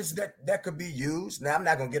methods that could be used. Now, I'm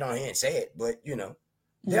not gonna get on here and say it, but you know,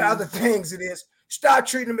 there are other things it is. Start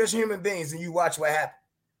treating them as human beings and you watch what happens.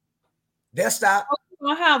 They'll stop.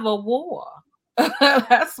 You're gonna have a war.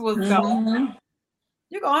 That's what's going on.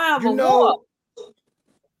 You're gonna have a war.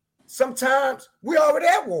 Sometimes we already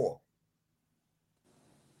at war.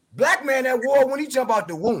 Black man at war when he jump out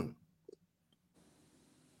the womb.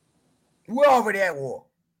 We're already at war.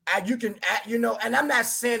 And I'm not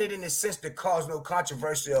saying it in the sense to cause no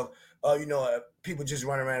controversy of, people just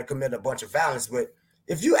running around and commit a bunch of violence. But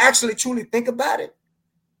if you actually truly think about it,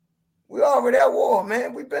 we're already at war,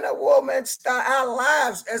 man. We've been at war, man. Start our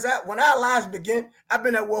lives when our lives begin. I've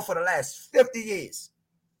been at war for the last 50 years.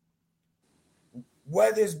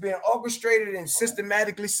 Whether it's been orchestrated and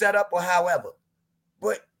systematically set up or however.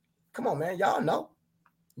 But come on, man. Y'all know.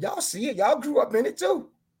 Y'all see it. Y'all grew up in it too.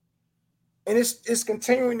 And it's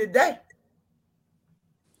continuing today.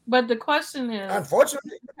 But the question is,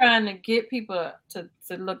 Unfortunately, trying to get people to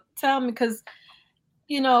look, tell me, because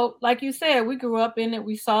like you said, we grew up in it,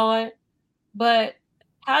 we saw it, but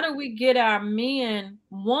how do we get our men,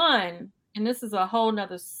 one, and this is a whole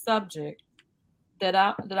nother subject that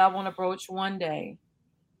I want to broach one day,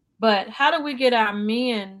 but how do we get our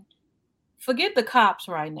men, forget the cops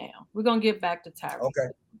right now, we're gonna get back to Tyre.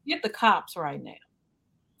 okay. Forget the cops right now,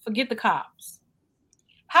 forget the cops.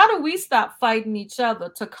 How do we stop fighting each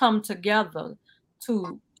other to come together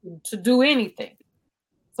to do anything?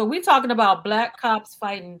 So we're talking about black cops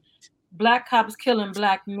fighting, black cops killing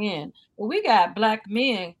black men. But we got black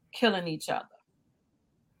men killing each other.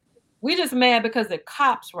 We just mad because they're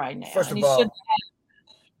cops right now. First and of it shouldn't all,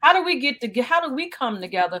 happen. How do we how do we come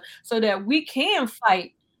together so that we can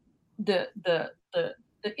fight the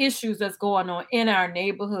issues that's going on in our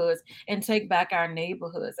neighborhoods and take back our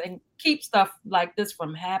neighborhoods and keep stuff like this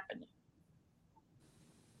from happening?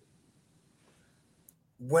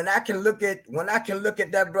 when I can look at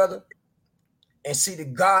that brother and see the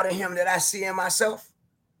God in him that I see in myself.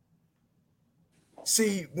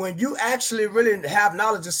 See, when you actually really have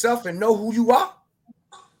knowledge of self and know who you are,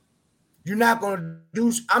 you're not gonna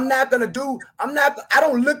do. I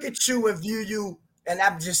don't look at you and view you, and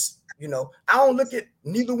I'm just, I don't look at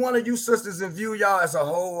neither one of you sisters and view y'all as a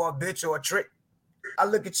hoe or a bitch or a trick. I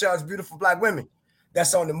look at y'all as beautiful black women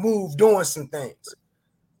that's on the move doing some things.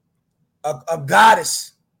 A goddess.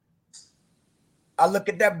 I look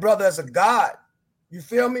at that brother as a god. You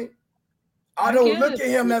feel me? I don't look at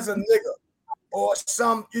him as a nigga or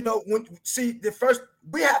some, when see the first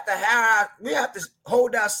we have to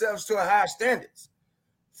hold ourselves to a higher standards.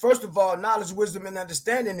 First of all, knowledge, wisdom, and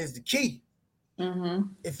understanding is the key. Mm-hmm.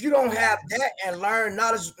 If you don't have that and learn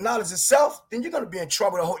knowledge of self, then you're gonna be in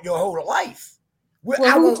trouble your whole life. We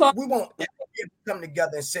won't ever come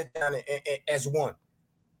together and sit down as one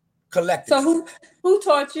collective. So who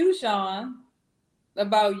taught you, Sean,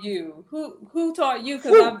 about you? Who taught you?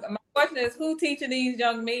 Because my question is, who teaching these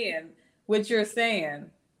young men what you're saying?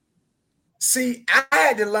 See, I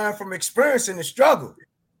had to learn from experience in the struggle,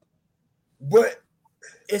 but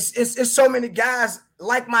it's so many guys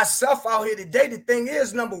like myself out here today. The thing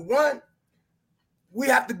is, number one, we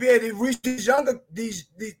have to be able to reach these younger, the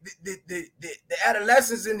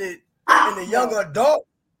adolescents and the younger adult.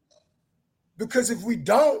 Because if we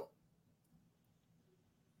don't,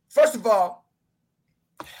 first of all,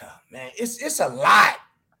 man, it's a lot.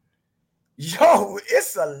 Yo,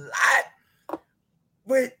 it's a lot.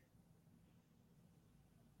 But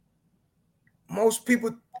most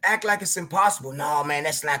people act like it's impossible. No, man,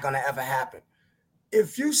 that's not gonna ever happen.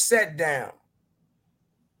 If you sat down,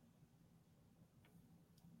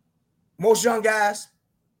 most young guys,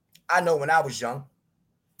 I know when I was young,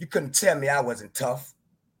 you couldn't tell me I wasn't tough.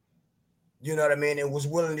 You know what I mean? And was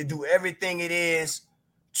willing to do everything it is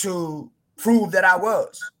to prove that I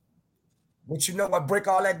was. But you know what break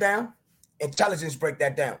all that down? Intelligence break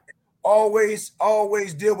that down. Always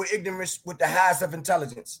deal with ignorance with the highest of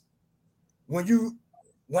intelligence. When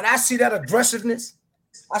I see that aggressiveness,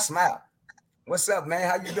 I smile. What's up, man?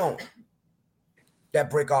 How you doing? That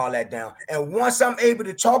break all that down. And once I'm able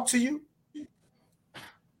to talk to you,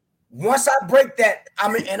 once I break that,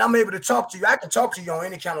 I'm able to talk to you, I can talk to you on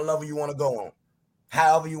any kind of level you want to go on.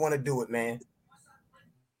 However you want to do it, man.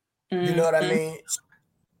 Mm-hmm. You know what I mean?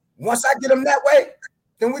 Once I get them that way,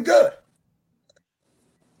 then we're good.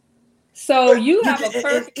 So you have a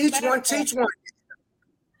perfect each platform. One teach one.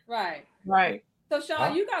 Right. So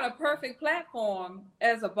Sean, you got a perfect platform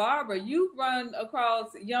as a barber. You run across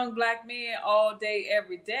young black men all day,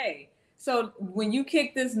 every day. So when you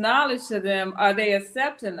kick this knowledge to them, are they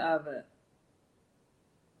accepting of it?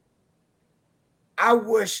 I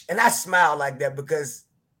wish, and I smile like that because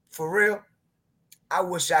for real, I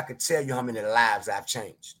wish I could tell you how many lives I've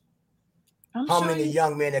changed. How many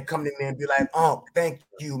young men that come to me and be like, "Oh, thank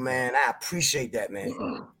you, man. I appreciate that,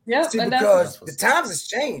 man." Yeah, because the times has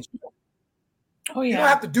changed. Oh, yeah. You don't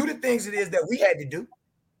have to do the things it is that we had to do.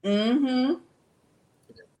 Mm-hmm.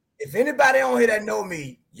 If anybody on here that know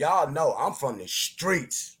me, y'all know I'm from the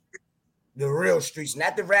streets, the real streets,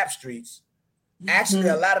 not the rap streets. Actually,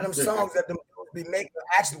 a lot of them songs that them be making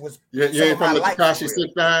actually was. You ain't from the Tekashi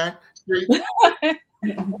 6ix9ine street?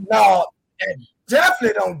 No,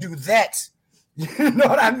 definitely don't do that. You know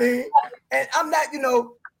what I mean? And I'm not,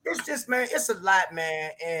 it's just, man, it's a lot,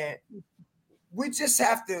 man. And we just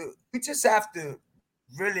have to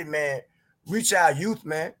really, man, reach our youth,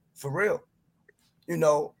 man, for real.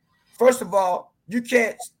 First of all, you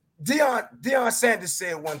can't. Deion Sanders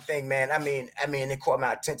said one thing, man. I mean, it caught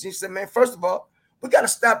my attention. He said, man, first of all, we gotta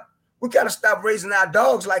stop We gotta stop raising our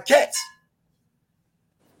dogs like cats.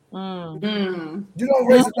 Mm. You don't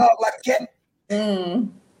raise a dog like a cat. Mm.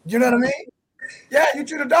 You know what I mean? Yeah, you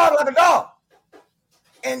treat a dog like a dog.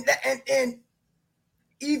 And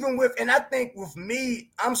even with, and I think with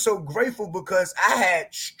me, I'm so grateful because I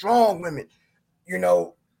had strong women, you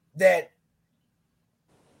know, that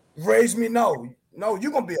raised me. No,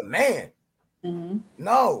 you're gonna be a man. Mm-hmm.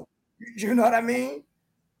 No, you know what I mean?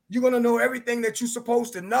 You're gonna know everything that you're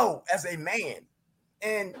supposed to know as a man.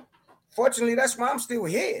 And fortunately, that's why I'm still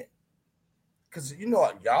here. Because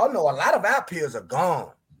y'all know a lot of our peers are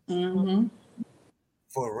gone. Mm-hmm.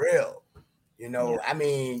 For real. I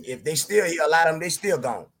mean, if they still here, a lot of them, they still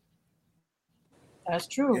gone. That's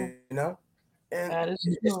true. And That is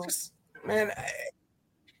it's true. just, man,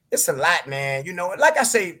 it's a lot, man. Like I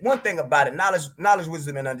say, one thing about it, knowledge,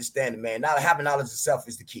 wisdom, and understanding, man. Now having knowledge itself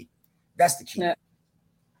is the key. That's the key. Yeah.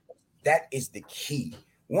 That is the key.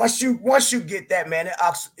 Once you get that, man,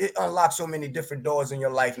 it unlocks so many different doors in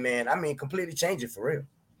your life, man. I mean, completely change it for real.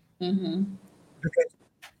 Mm-hmm.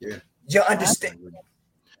 Yeah. You understand.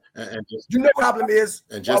 And just, the problem is,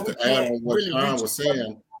 and just to add on what really Sean was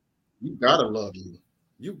saying, you gotta love you.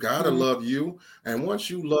 You gotta love you. And once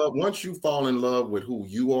you fall in love with who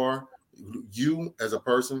you are, you as a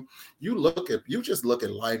person, you just look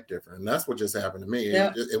at life different. And that's what just happened to me.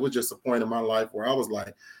 Yeah. It was just a point in my life where I was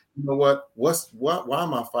like, you know what? Why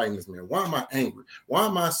am I fighting this man? Why am I angry? Why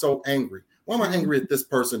am I so angry? Why am I angry at this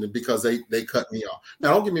person because they cut me off?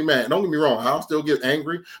 Now don't get me mad. Don't get me wrong. I'll still get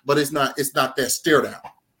angry, but it's not that stare down.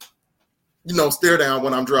 Stare down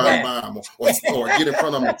when I'm driving by them or get in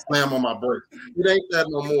front of them and slam on my brakes. It ain't that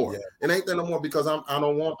no more. It ain't that no more because I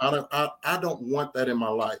don't want that in my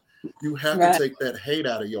life. You have to take that hate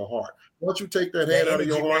out of your heart. Once you take that hate out of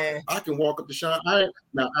your heart, man. I can walk up to Sean.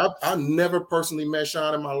 I never personally met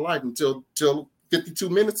Sean in my life until 52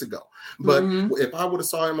 minutes ago. But if I would have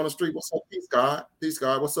saw him on the street, what's up, peace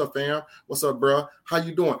God, what's up, fam? What's up, bro? How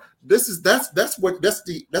you doing? That's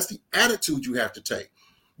the attitude you have to take.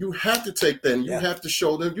 You have to take that and you have to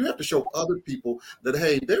show them, you have to show other people that,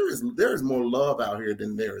 hey, there is more love out here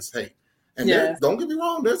than there is hate. And don't get me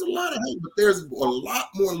wrong, there's a lot of hate, but there's a lot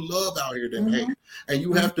more love out here than hate. And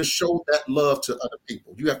you have to show that love to other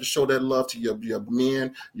people. You have to show that love to your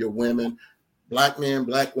men, your women, black men,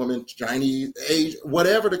 black women, Chinese, Asian,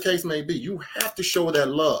 whatever the case may be. You have to show that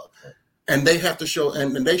love. And they have to show,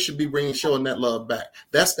 and they should be showing that love back.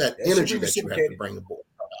 That's that energy that you have to bring aboard.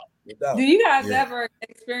 Do you guys ever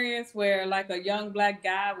experience where like a young black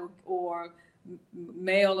guy or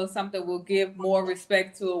male or something will give more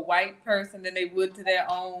respect to a white person than they would to their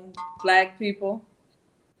own black people?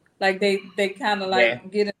 Like they kind of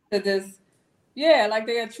like get into this, like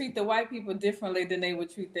they'll treat the white people differently than they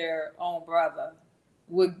would treat their own brother.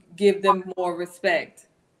 Would give them more respect.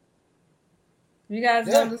 You guys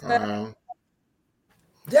notice that?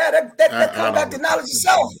 That comes back to knowledge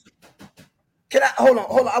itself. Can I hold on?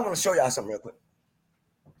 I want to show y'all something real quick.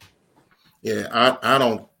 Yeah, I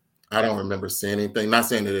don't remember seeing anything. Not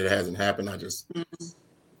saying that it hasn't happened. I choose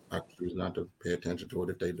not to pay attention to it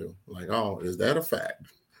if they do. Like, oh, is that a fact?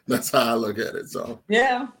 That's how I look at it. So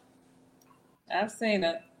yeah, I've seen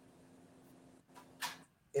it.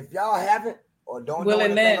 If y'all haven't or don't know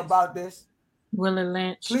anything about this, Willie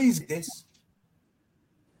Lynch, please this.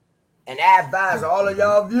 And I advise all of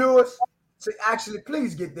y'all viewers to actually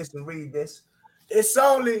please get this and read this. It's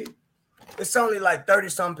only like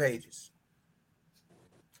 30-some pages.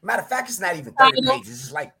 Matter of fact, it's not even 30 pages.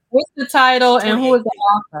 It's like, what's the title and who is the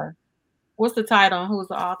author? What's the title and who's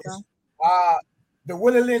the author? The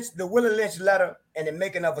Willie Lynch letter and the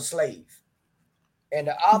making of a slave. And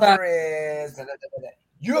the author is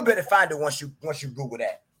you'll better find it once you Google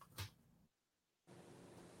that.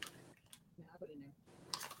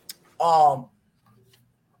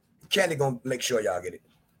 Candy gonna make sure y'all get it.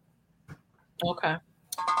 Okay.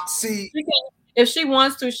 See, if she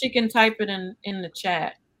wants to, she can type it in the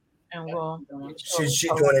chat, and we'll. She's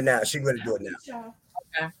doing it now. She's going to do it now.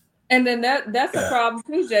 Okay. And then that's a problem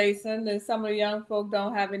too, Jason. That some of the young folk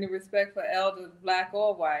don't have any respect for elders, black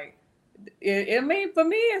or white. I mean, for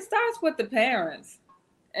me, it starts with the parents,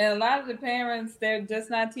 and a lot of the parents, they're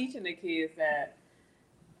just not teaching the kids that.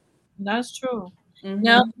 That's true.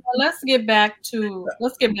 Now let's get back to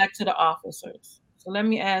the officers. So let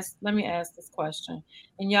me ask this question,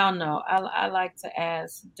 and y'all know I like to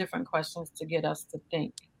ask different questions to get us to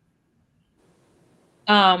think.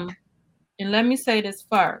 And let me say this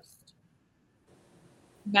first.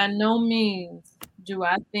 By no means do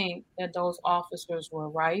I think that those officers were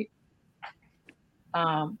right.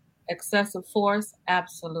 Excessive force,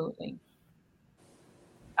 absolutely.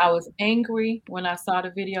 I was angry when I saw the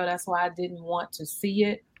video. That's why I didn't want to see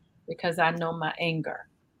it, because I know my anger.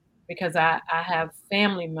 Because I have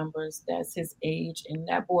family members that's his age, and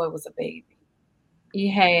that boy was a baby. He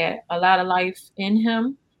had a lot of life in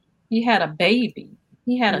him. He had a baby.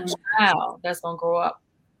 He had a child that's going to grow up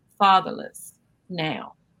fatherless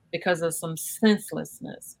now because of some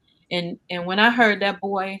senselessness. And when I heard that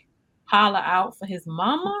boy holler out for his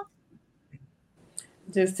mama,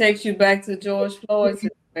 just takes you back to George Floyd's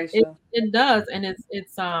situation. it does, and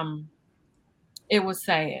it was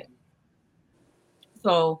sad.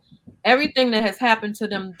 So everything that has happened to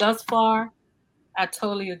them thus far, I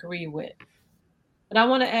totally agree with. But I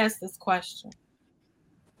want to ask this question,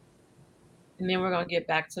 and then we're going to get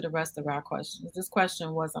back to the rest of our questions. This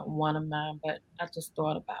question wasn't one of mine, but I just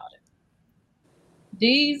thought about it.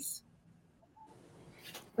 These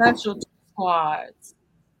specialty squads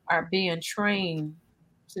are being trained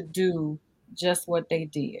to do just what they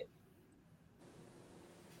did.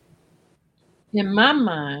 In my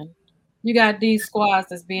mind, you got these squads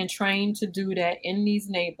that's being trained to do that in these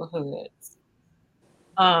neighborhoods.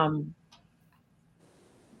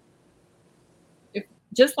 If,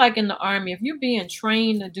 just like in the Army, if you're being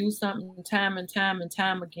trained to do something time and time and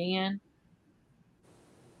time again,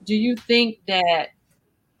 do you think that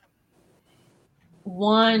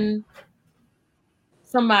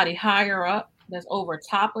somebody higher up that's over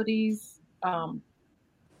top of these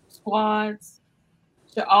squads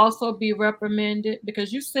should also be reprimanded?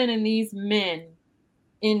 Because you're sending these men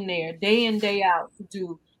in there day in, day out to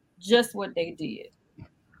do just what they did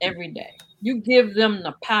every day. You give them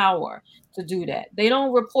the power to do that. They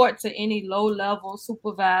don't report to any low-level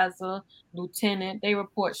supervisor, lieutenant. They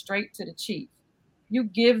report straight to the chief. You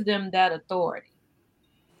give them that authority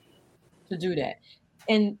to do that.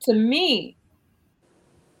 And to me,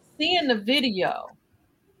 seeing the video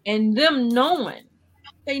and them knowing,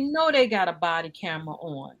 they know they got a body camera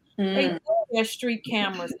on. They know there's street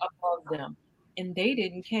cameras above them, and they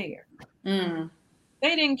didn't care.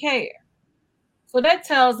 They didn't care. So that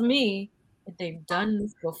tells me that they've done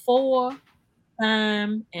this before,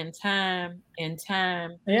 time and time and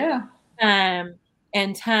time. Yeah. Time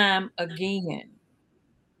and time again.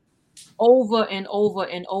 Over and over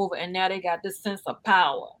and over. And now they got this sense of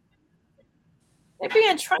power. They're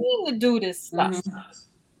being trained to do this stuff.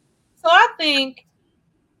 So I think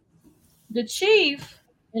the chief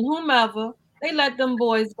and whomever, they let them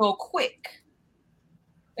boys go quick.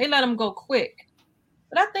 They let them go quick.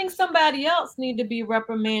 But I think somebody else need to be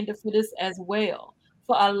reprimanded for this as well,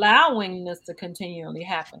 for allowing this to continually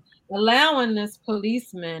happen, allowing this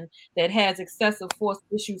policeman that has excessive force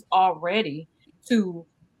issues already to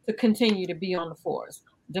continue to be on the force,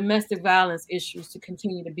 domestic violence issues to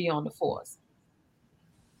continue to be on the force.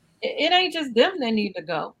 It ain't just them that need to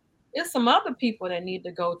go. There's some other people that need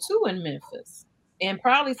to go too in Memphis, and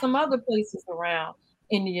probably some other places around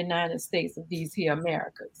in the United States of these here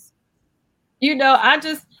Americas. You know, I'm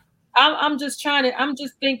just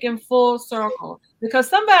thinking full circle, because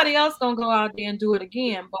somebody else gonna go out there and do it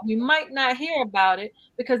again, but we might not hear about it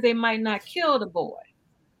because they might not kill the boy.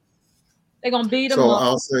 They're gonna beat him up. So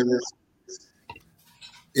I'll say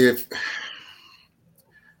this: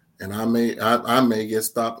 and I may get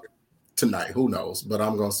stopped tonight, who knows? But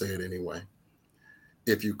I'm gonna say it anyway.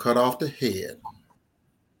 If you cut off the head,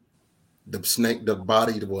 the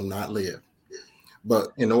body will not live. But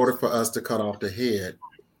in order for us to cut off the head,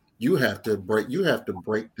 you have to break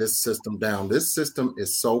this system down. This system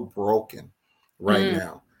is so broken right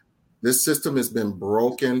now. This system has been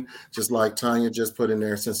broken, just like Tanya just put in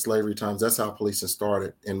there, since slavery times. That's how policing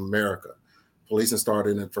started in America. Policing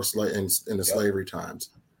started in the slavery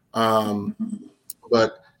times.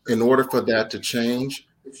 But in order for that to change,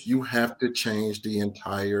 you have to change the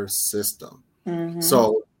entire system.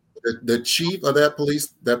 So the chief of that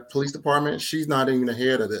police department, she's not even the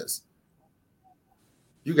head of this.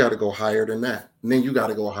 You got to go higher than that. And then you got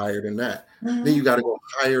to go higher than that. Then you got to go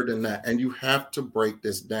higher than that. And you have to break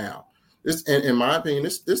this down. This, in my opinion,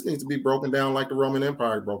 this needs to be broken down like the Roman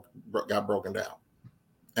Empire got broken down.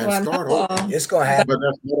 And start over. It's going to happen. But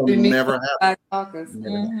that'll never happen. Black Caucus. I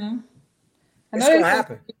know it's going to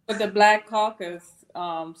happen. With the Black Caucus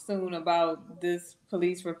soon about this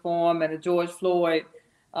police reform and the George Floyd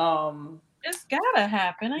it's gotta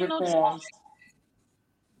happen. Ain't no choice.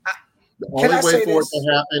 The only way for it to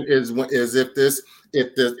happen is if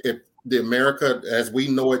the America as we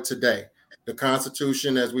know it today, the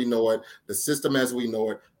Constitution as we know it, the system as we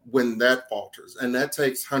know it, when that falters, and that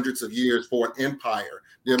takes hundreds of years for an empire.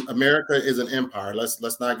 America is an empire.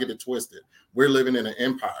 Let's not get it twisted. We're living in an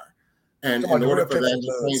empire. And Come on, in the order real for that pimps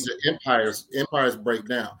and to change, bloods. the empires break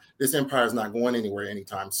down. This empire is not going anywhere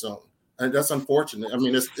anytime soon. And that's unfortunate. I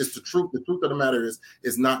mean, it's the truth. The truth of the matter is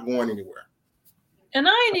it's not going anywhere. And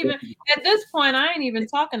I ain't even at this point. I ain't even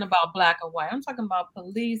talking about black or white. I'm talking about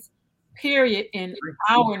police, period, in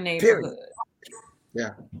our neighborhood.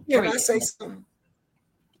 Yeah. Can I say something?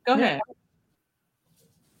 Go ahead.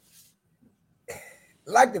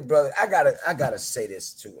 Like the brother, I gotta say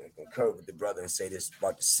this too, and concur with the brother and say this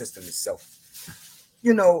about the system itself.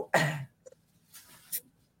 You know,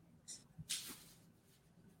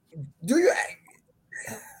 you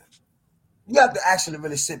have to actually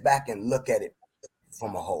really sit back and look at it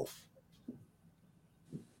from a whole.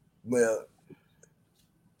 Well,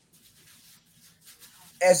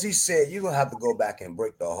 as he said, you're gonna have to go back and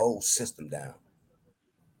break the whole system down.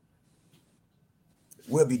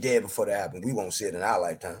 We'll be dead before that happens. We won't see it in our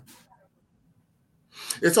lifetime.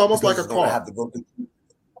 It's almost like a car. Have to go through.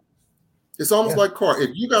 It's almost like a car. If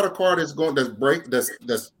you got a car that's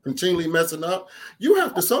continually messing up, you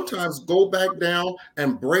have to sometimes go back down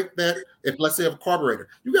and break that. If let's say a carburetor,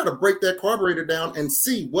 you got to break that carburetor down and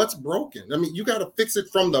see what's broken. I mean, you got to fix it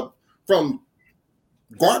from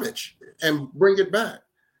garbage and bring it back.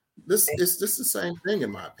 This is the same thing,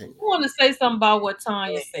 in my opinion. I want to say something about what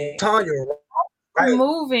Tanya said. Tanya,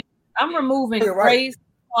 right? I'm removing race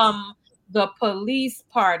from the police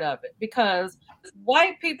part of it, because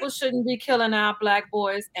white people shouldn't be killing our black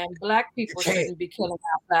boys and black people shouldn't be killing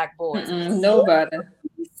our black boys. Nobody.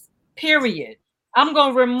 Period. I'm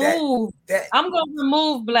gonna remove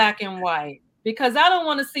black and white, because I don't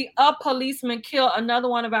want to see a policeman kill another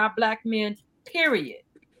one of our black men. Period.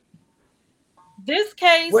 This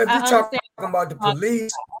case, well, if you're talking about the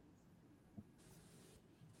police,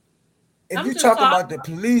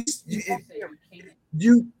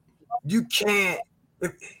 you can't,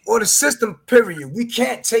 or the system, period. We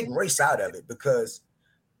can't take race out of it, because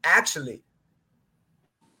actually,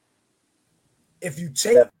 if you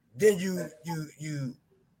take, then you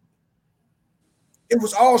it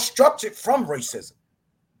was all structured from racism,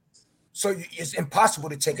 so it's impossible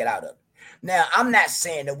to take it out of it. Now, I'm not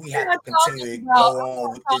saying that we have to continue to go on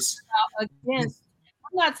with this. I'm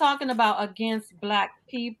not talking about against black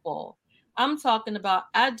people. I'm talking about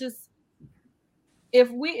if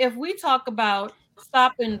we talk about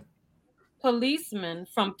stopping policemen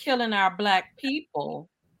from killing our black people,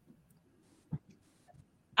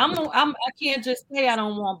 I can't just say I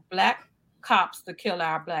don't want black cops to kill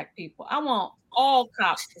our black people. I want all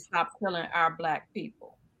cops to stop killing our black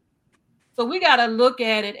people. So we got to look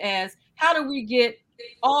at it as, how do we get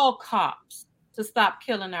all cops to stop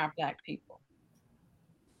killing our black people?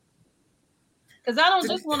 Because I don't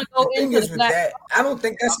just want to go into the black. I don't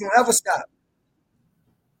think that's going to ever stop.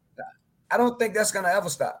 I don't think that's going to ever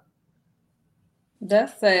stop.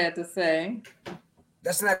 That's sad to say.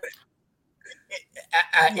 That's not.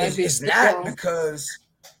 It's not, because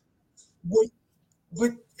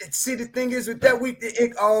see, the thing is with that,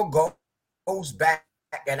 it all goes back,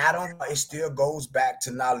 and I don't know, it still goes back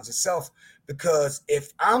to knowledge itself. Because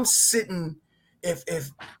if I'm sitting,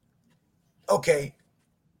 okay,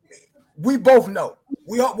 we both know,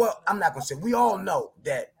 I'm not gonna say, we all know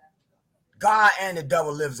that God and the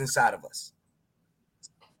devil lives inside of us.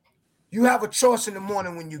 You have a choice in the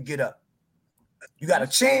morning when you get up. You got a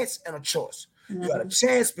chance and a choice. You got a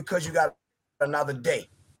chance because you got another day.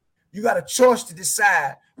 You got a choice to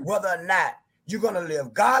decide whether or not you're going to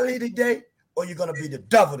live godly today or you're going to be the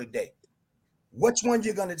devil today. Which one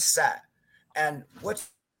you're going to decide. And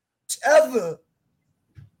whichever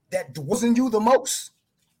that was in you the most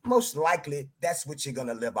likely that's what you're going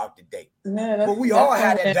to live out today. But we all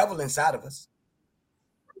have that devil inside of us.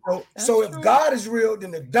 So if God is real,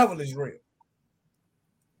 then the devil is real.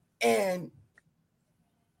 And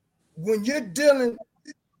when you're dealing,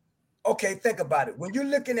 okay, think about it. When you're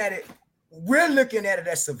looking at it, we're looking at it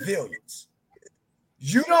as civilians.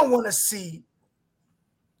 You don't want to see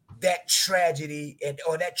that tragedy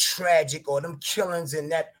or that tragic or them killings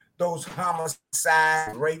and those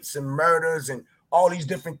homicides, rapes and murders and all these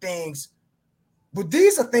different things. But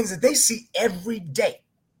these are things that they see every day.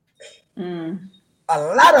 A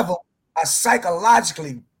lot of them are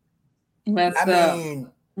psychologically,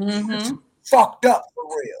 fucked up for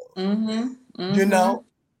real. You know,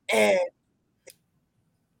 and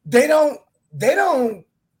they don't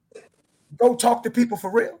go talk to people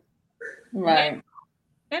for real. Right.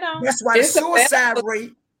 They don't. That's why the suicide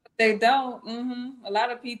rate. They don't. A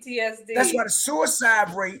lot of PTSD. That's why the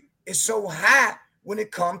suicide rate is so high when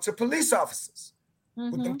it comes to police officers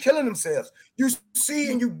with them killing themselves. You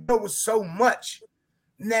see and you know with so much.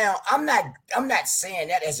 Now, I'm not saying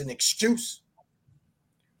that as an excuse,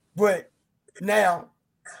 but Now,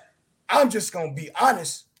 I'm just gonna be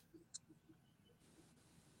honest,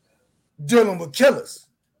 dealing with killers,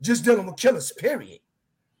 just dealing with killers, period.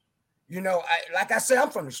 You know, like I said, I'm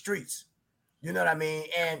from the streets. You know what I mean?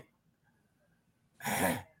 And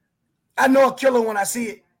I know a killer when I see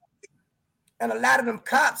it. And a lot of them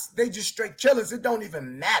cops, they just straight killers. It don't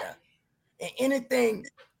even matter. And anything,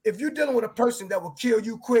 if you're dealing with a person that will kill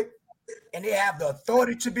you quick and they have the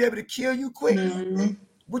authority to be able to kill you quick,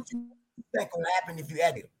 what you think will happen if you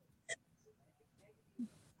add it?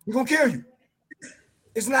 We're going to kill you.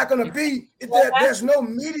 It's not going to be, there's no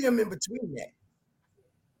medium in between that.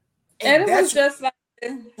 And it was just like,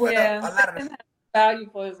 a lot of value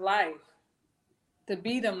for his life to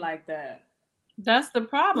beat him like that. That's the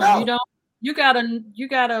problem. No. You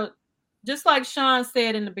gotta, just like Sean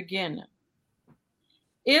said in the beginning,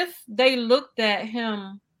 if they looked at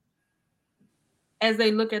him as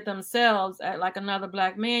they look at themselves at like another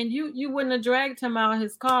black man, you wouldn't have dragged him out of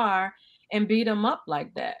his car and beat him up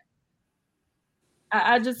like that.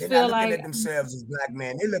 I just They're feel not looking like at themselves as black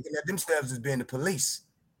men. They're looking at themselves as being the police.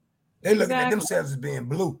 They're looking at themselves as being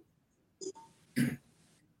blue. Which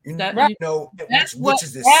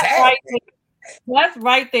is the sad right thing. That's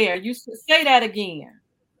right there. You say that again.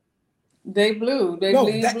 They blue. They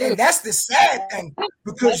bleed blue. And that's the sad thing,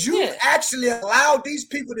 because you actually allowed these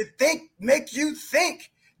people to make you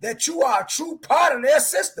think that you are a true part of their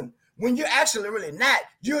system when you're actually really not.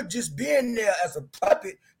 You're just being there as a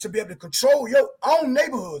puppet to be able to control your own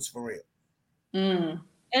neighborhoods for real. And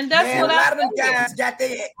that's what a lot of them guys got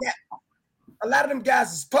a lot of them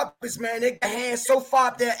guys is puppets, man. They got hands so far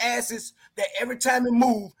up their asses that every time they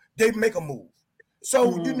move, they make a move.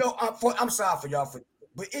 So, you know, I'm sorry for y'all,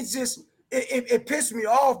 but it's just, it pissed me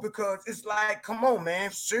off because it's like, come on,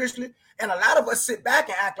 man, seriously. And a lot of us sit back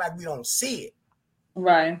and act like we don't see it.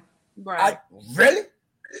 Right. Really?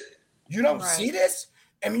 You don't see this?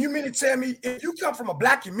 I mean, you mean to tell me if you come from a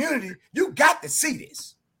black community, you got to see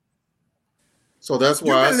this? So that's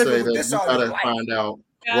why I say that you gotta find out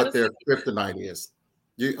what their kryptonite is.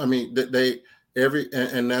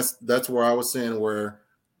 That's where I was saying where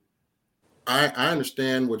I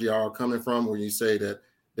understand what y'all are coming from, where you say that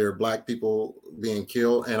there are black people being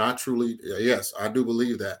killed, and I truly, yes, I do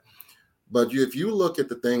believe that. But if you look at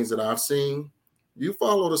the things that I've seen, you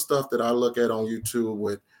follow the stuff that I look at on YouTube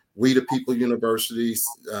with We the People Universities,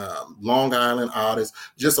 Long Island audits,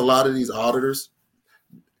 just a lot of these auditors,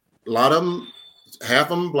 a lot of them, half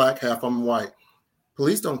of them black, half of them white.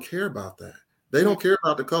 Police don't care about that. They don't care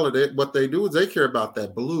about the color. What they do is they care about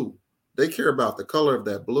that blue. They care about the color of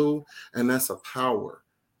that blue, and that's a power.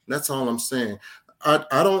 That's all I'm saying. I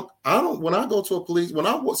don't. When I go to when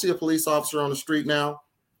I see a police officer on the street now,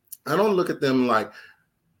 I don't look at them like,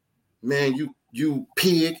 man, you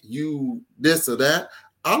pig, you this or that.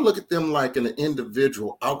 I look at them like an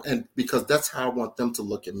individual, and because that's how I want them to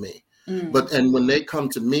look at me. And when they come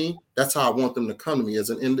to me, that's how I want them to come to me as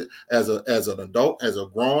an adult, as a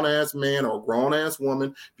grown ass man or a grown ass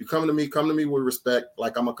woman. If you come to me with respect,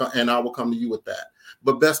 like and I will come to you with that.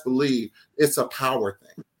 But best believe it's a power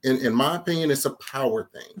thing. In my opinion, it's a power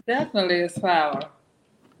thing. Definitely, it's power.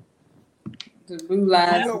 The blue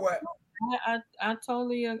lies. You know what? I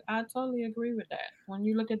totally agree with that. When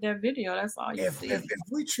you look at that video, that's all you see. If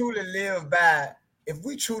we truly live by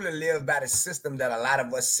the system that a lot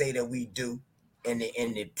of us say that we do, and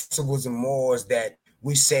the principles and morals that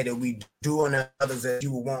we say that we do on others that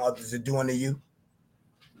you would want others to do unto you,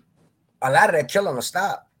 a lot of that killing will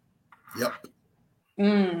stop. Yep.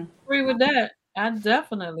 Agree with that. I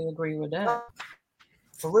definitely agree with that.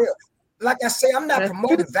 For real. Like I say, I'm not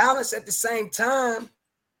promoting violence at the same time.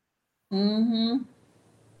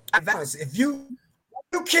 Violence. If you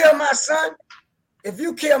kill my son,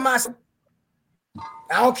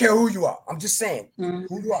 I don't care who you are. I'm just saying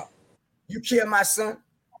who you are. You kill my son,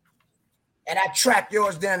 and I track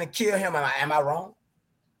yours down and kill him. Am I wrong?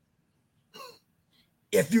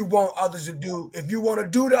 If you want to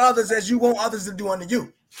do to others as you want others to do unto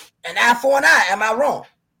you, an eye for an eye, am I wrong?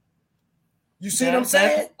 You see what I'm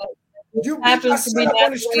saying? You beat my son up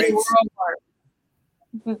on the streets.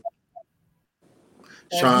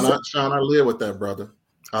 Sean, I live with that, brother.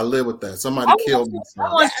 I live with that. Somebody killed me. I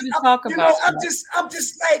want you to talk about. I'm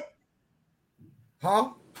just like,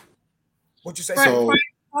 huh? What you say? Frank,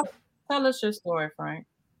 tell us your story, Frank.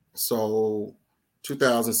 So,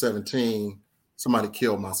 2017, somebody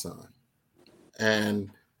killed my son, and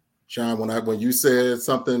Sean, when you said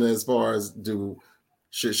something as far as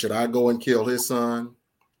should I go and kill his son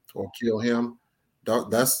or kill him?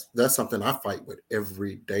 That's something I fight with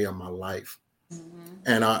every day of my life.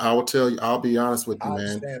 And I will tell you, I'll be honest with you,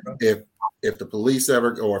 man. if the police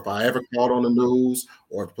ever, or if I ever caught on the news,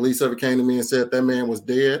 or if the police ever came to me and said that man was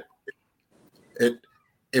dead,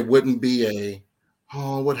 it wouldn't be a,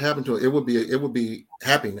 oh, what happened to it? It would be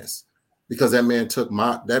happiness, because that man took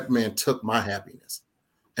my happiness.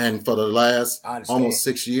 And for the last almost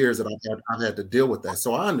 6 years that I've had to deal with that.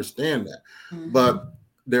 So I understand that. Mm-hmm. But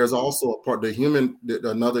there's also a part,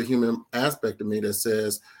 another human aspect of me that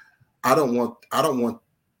says, I don't want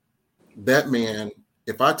that man,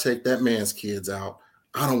 if I take that man's kids out,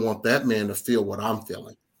 I don't want that man to feel what I'm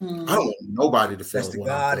feeling. Mm-hmm. I don't want nobody to feel what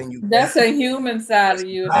I'm feeling. That's a human side of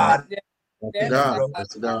you. That's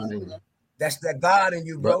the God in you. That's that God in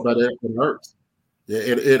you, bro. But it hurts.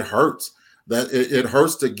 It hurts. That it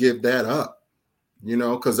hurts to give that up,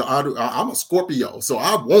 because I'm a Scorpio, so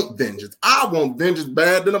I want vengeance. I want vengeance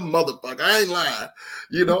bad than a motherfucker. I ain't lying.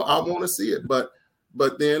 I want to see it, but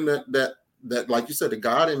then that like you said, the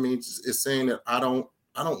God in me is saying that I don't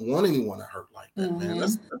want anyone to hurt like that, mm-hmm.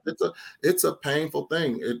 man. It's a painful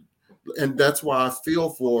thing, and that's why I feel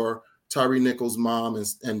for Tyre Nichols' mom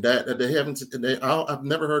and dad. I've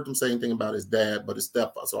never heard them say anything about his dad, but his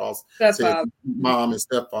stepfather. So I'll say mom and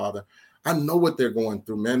stepfather. I know what they're going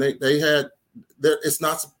through, man. It's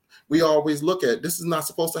not. We always look at, this is not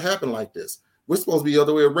supposed to happen like this. We're supposed to be the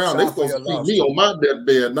other way around. They're supposed to see me on my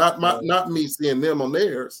deathbed, not me seeing them on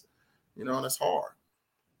theirs. And it's hard.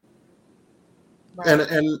 Right.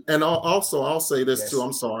 And also I'll say this too.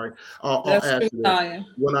 I'm sorry. I'll add to this.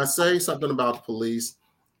 When I say something about the police,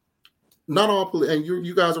 not all police, and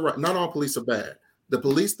you guys are right. Not all police are bad. The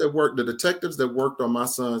police the detectives that worked on my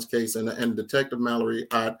son's case, and Detective Mallory,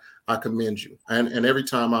 I commend you. And every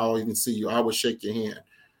time I even see you, I would shake your hand.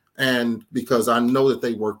 And because I know that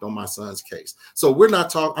they worked on my son's case. So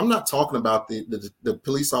I'm not talking about the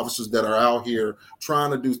police officers that are out here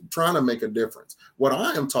trying to make a difference. What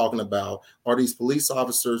I am talking about are these police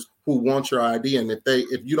officers who want your ID, and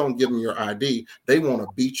if you don't give them your ID, they want to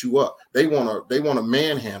beat you up. They want to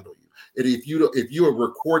manhandle you. And if you are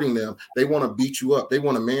recording them, they want to beat you up. They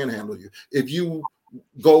want to manhandle you. If you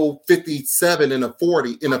go 57 in a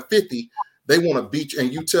 40 in a 50, they want to beat you,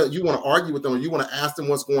 and you want to argue with them, or you want to ask them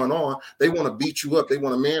what's going on. They want to beat you up. They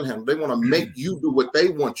want to manhandle. They want to make you do what they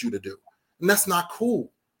want you to do, and that's not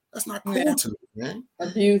cool. That's not cool to me, man.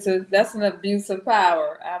 Abusive. That's an abuse of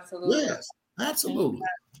power. Absolutely. Yes, absolutely.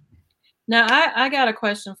 Now I got a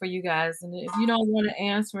question for you guys, and if you don't want to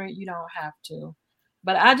answer it, you don't have to.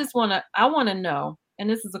 But I want to know, and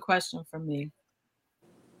this is a question for me.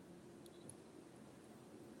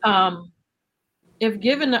 If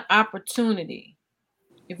given the opportunity,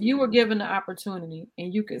 if you were given the opportunity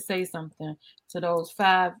and you could say something to those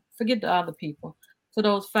 5, forget the other people, to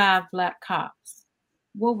those 5 Black cops,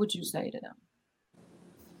 what would you say to them?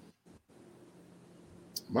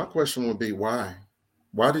 My question would be, why?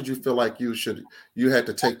 Why did you feel like you had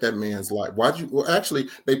to take that man's life? Actually,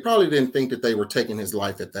 they probably didn't think that they were taking his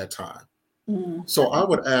life at that time. Mm-hmm. So I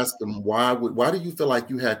would ask them, why do you feel like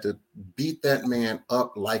you had to beat that man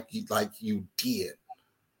up like you did?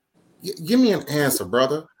 Give me an answer,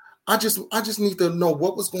 brother. I just need to know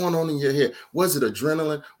what was going on in your head. Was it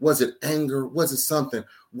adrenaline? Was it anger? Was it something?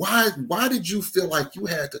 Why did you feel like you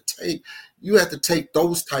had to take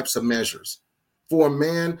those types of measures? For a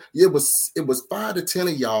man, it was 5 to 10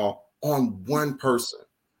 of y'all on one person.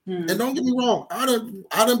 Mm-hmm. And don't get me wrong, I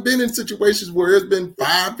done been in situations where it's been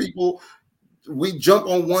 5 people. We jump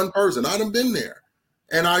on one person. I done been there.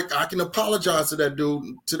 And I can apologize to that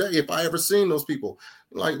dude today if I ever seen those people.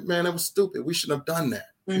 Like, man, that was stupid. We shouldn't have done that.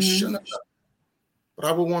 Mm-hmm. We shouldn't have done that. But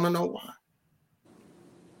I would want to know why.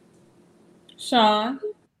 Sean?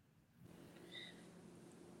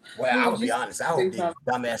 Well, I will be honest. I hope these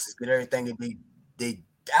dumbasses get everything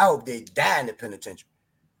I hope they die in the penitentiary.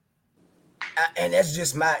 And that's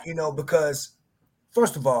just my, because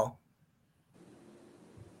first of all,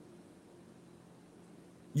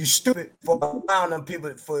 you stupid for allowing them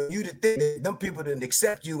people, for you to think that them people didn't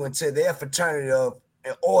accept you into their fraternity of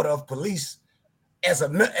an order of police as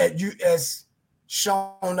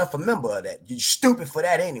shown enough a member of that. You're stupid for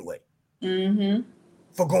that anyway. Mm-hmm.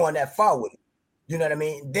 For going that far with it. You know what I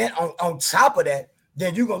mean? Then on top of that,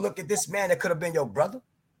 then you're gonna look at this man that could have been your brother,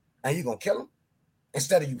 and you're gonna kill him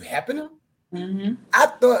instead of you helping him. Mm-hmm. I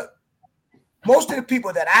thought most of the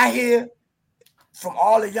people that I hear from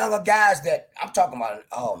all the younger guys that I'm talking about,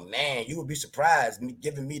 oh man, you would be surprised me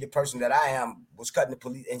giving me the person that I am was cutting the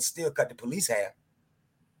police and still cut the police hair.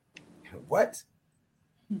 What?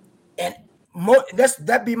 And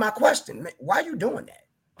that'd be my question. Man, why are you doing that?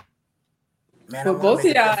 Man, well, both of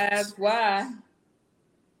y'all asked why.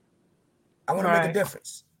 I want to make a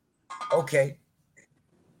difference. Okay.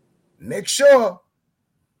 Make sure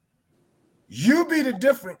You be the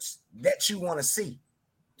difference that you want to see.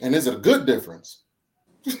 And is it a good difference?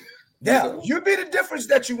 Yeah, you be the difference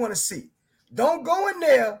that you want to see. Don't go in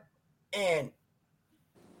there and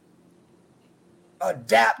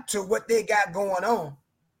adapt to what they got going on,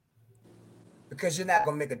 because you're not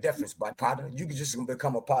gonna make a difference, by partner. You can just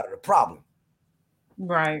become a part of the problem.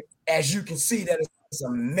 Right. As you can see, that is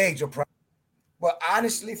a major problem. But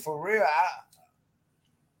honestly, for real,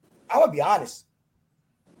 I would be honest.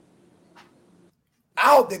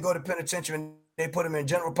 I hope they go to penitentiary and they put them in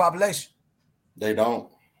general population. They don't.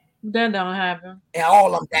 That don't happen. And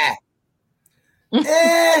all of them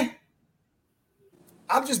die.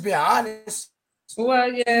 I'm just being honest.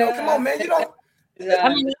 Well, yeah. You know, come on, man. You don't.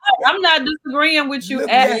 I mean, I'm not disagreeing with you. Look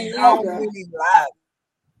at how many lives.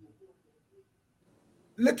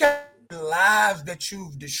 Look at the lives that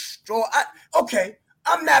you've destroyed. Okay,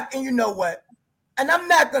 I'm not, and you know what? And I'm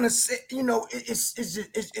not gonna say, you know,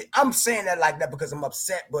 I'm saying that like that because I'm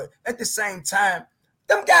upset, but at the same time,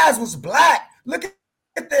 them guys was black. Look at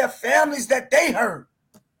their families that they hurt.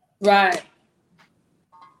 Right.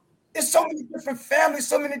 There's so many different families,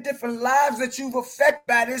 so many different lives that you've affected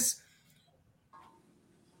by this,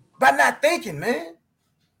 by not thinking, man.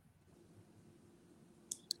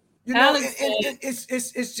 You know,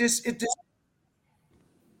 it's just.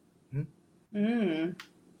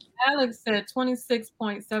 Alex said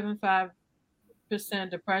 26.75%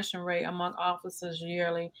 depression rate among officers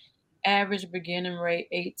yearly, average beginning rate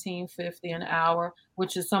 $18.50 an hour,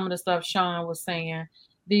 which is some of the stuff Sean was saying.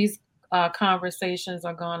 These conversations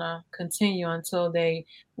are gonna continue until they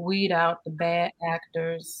weed out the bad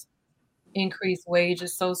actors, increase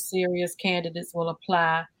wages so serious candidates will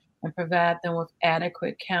apply, and provide them with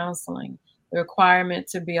adequate counseling. The requirement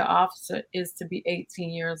to be an officer is to be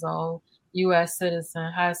 18 years old, U.S.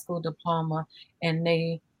 citizen, high school diploma, and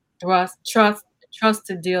they trust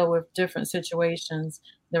to deal with different situations.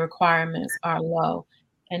 The requirements are low,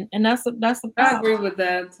 and that's a problem. I agree with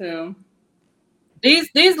that too.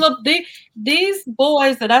 These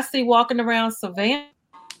boys that I see walking around Savannah,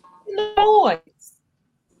 little boys.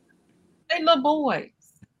 They little boys.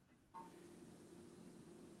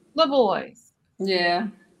 Little boys. Yeah.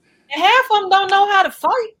 And half of them don't know how to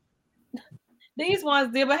fight. These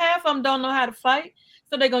ones did, but half of them don't know how to fight.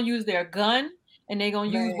 So they're going to use their gun and they're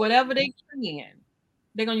going to use whatever they can.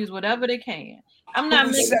 They're going to use whatever they can. I'm not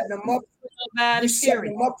making setting them up. We're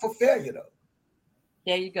setting them up for failure, though.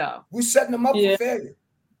 There you go. We're setting them up for failure.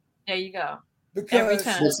 There you go. Because every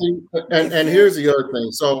time. And here's the other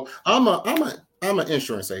thing. So I'm an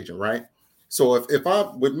insurance agent, right? So if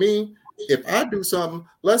I do something,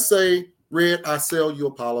 let's say, Red, I sell you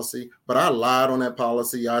a policy, but I lied on that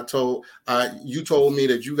policy. You told me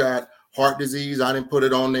that you got heart disease. I didn't put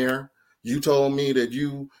it on there. You told me that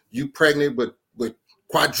you pregnant with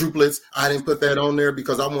quadruplets. I didn't put that on there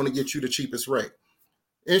because I want to get you the cheapest rate.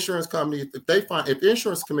 Insurance company, if the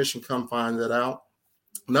insurance commission find that out,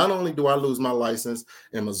 not only do I lose my license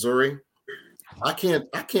in Missouri, I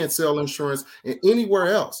can't sell insurance anywhere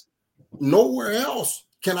else. Nowhere else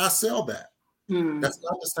can I sell that. That's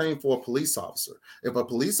not the same for a police officer. If a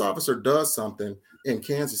police officer does something in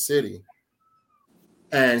Kansas City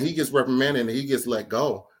and he gets reprimanded and he gets let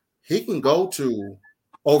go, he can go to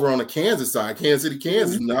over on the Kansas side, Kansas City,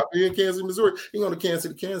 Kansas, not be in Kansas, Missouri. He can go to Kansas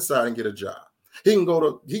City, Kansas side and get a job. He can go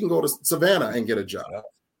to Savannah and get a job.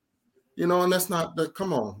 You know, and that's not the.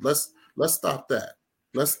 Come on, let's stop that.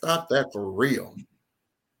 Let's stop that for real.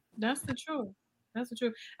 That's the truth. That's the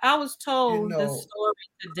truth. I was told this story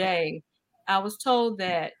today. I was told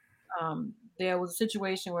that there was a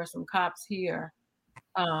situation where some cops here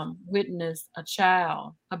witnessed a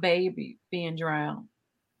baby being drowned.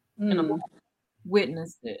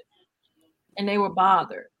 Witnessed it. And they were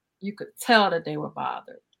bothered. You could tell that they were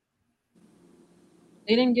bothered.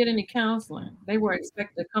 They didn't get any counseling. They were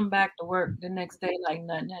expected to come back to work the next day like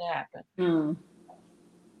nothing had happened.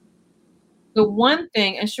 The one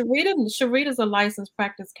thing, and Sharita's a licensed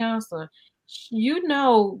practice counselor. You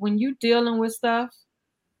know, when you're dealing with stuff,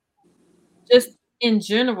 just in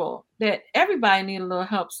general, that everybody needs a little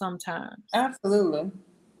help sometimes. Absolutely.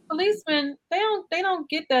 Policemen, they don't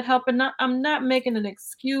get that help, and I'm not making an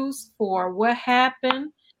excuse for what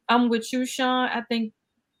happened. I'm with you, Sean.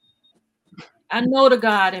 I know the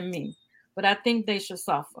God in me, but I think they should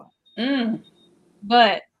suffer.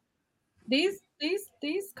 But these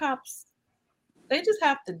cops, they just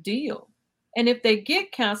have to deal. And if they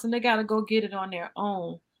get counseling, they got to go get it on their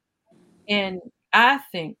own. And I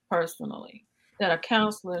think personally that a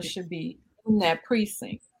counselor should be in that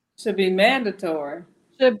precinct. Should be mandatory.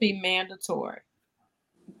 Yep.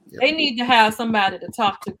 They need to have somebody to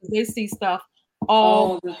talk to because they see stuff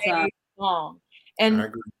all the time. wrong. I And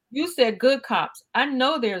agree. you said good cops. I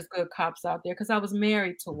know there's good cops out there because I was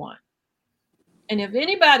married to one. And if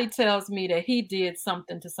anybody tells me that he did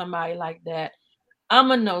something to somebody like that, I'm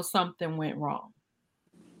going to know something went wrong.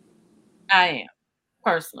 I am,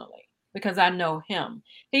 personally, because I know him.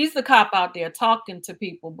 He's the cop out there talking to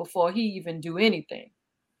people before he even do anything,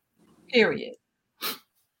 period.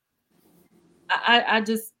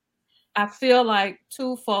 I feel like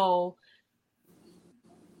twofold.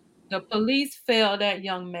 The police failed that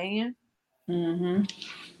young man. Mm-hmm.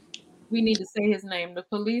 We need to say his name. The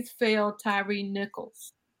police failed Tyre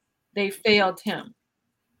Nichols. They failed him.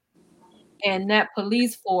 And that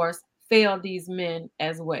police force failed these men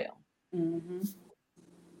as well. Mm-hmm.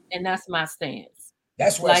 And that's my stance.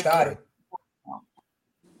 That's where it started.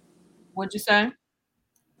 What'd you say?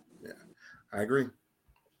 Yeah, I agree.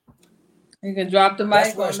 You can drop the mic.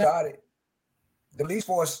 That's where it started. The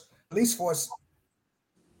police force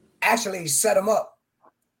actually set them up.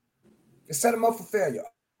 They set them up for failure.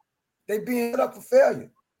 They being set up for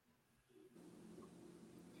failure.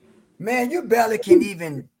 Man, you barely can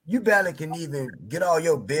even get all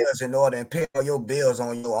your bills in order and pay all your bills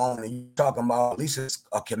on your own. And you talking about at least it's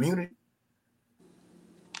a community?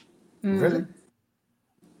 Really?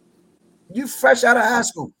 You fresh out of high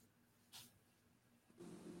school.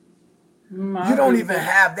 You don't even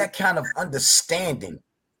have that kind of understanding.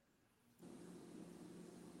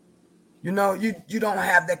 You know, you don't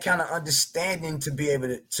have that kind of understanding to be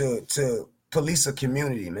able to police a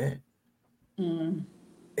community, man. Mm.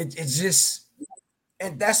 It's just,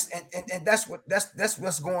 and that's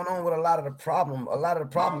what's going on with a lot of the problem. A lot of the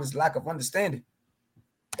problem is lack of understanding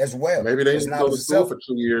as well. Maybe they need to go to school for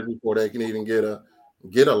 2 years before they can even get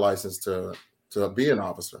a license to be an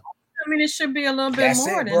officer. I mean, it should be a little bit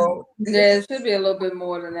more than that. Yeah, it should be a little bit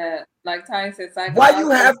more than that. Like Tyre said, why you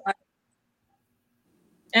have?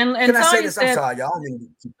 And can I say Tyre this? said, I'm sorry, y'all.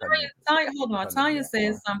 Hold on. Tyre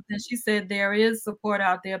said something. She said there is support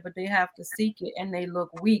out there, but they have to seek it, and they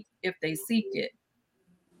look weak if they seek it.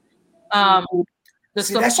 The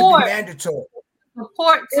support that should be mandatory.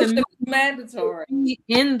 Support to me mandatory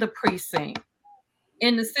in the precinct.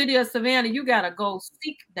 In the city of Savannah, you gotta go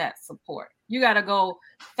seek that support. You gotta go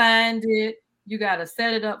find it. You gotta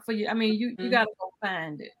set it up for you. I mean, you gotta go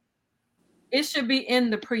find it. It should be in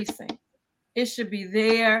the precinct. It should be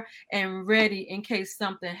there and ready in case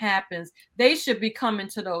something happens. They should be coming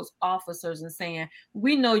to those officers and saying,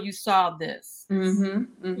 "We know you saw this. You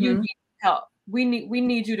need help. We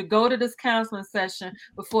need you to go to this counseling session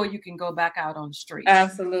before you can go back out on the street."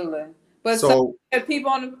 Absolutely. But so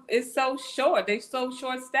people it's so short. They're so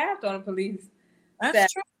short-staffed on the police.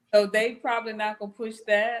 That's true. So they probably not gonna push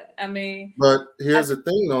that. I mean, but here's the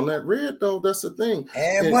thing on that red though. That's the thing.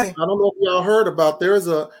 And I don't know if y'all heard about. There's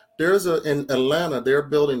a in Atlanta. They're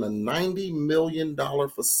building a $90 million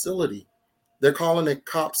facility. They're calling it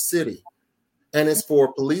Cop City, and it's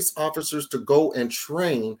for police officers to go and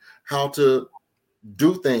train how to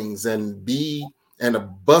do things and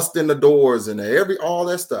bust in the doors and all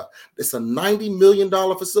that stuff. It's a $90 million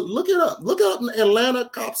facility. Look it up. Look it up in Atlanta,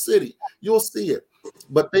 Cop City. You'll see it.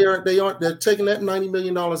 But they're taking that $90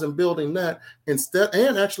 million and building that instead.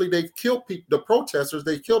 And actually, they've killed the protesters.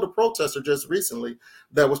 They killed a protester just recently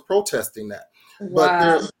that was protesting that.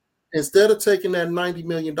 Wow. But instead of taking that $90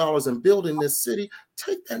 million and building this city,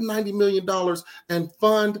 take that $90 million and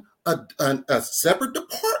fund a separate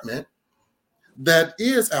department that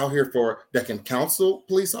is out here that can counsel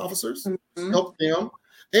police officers, help them,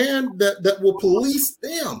 and that will police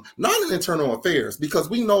them, not in internal affairs, because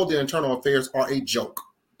we know the internal affairs are a joke.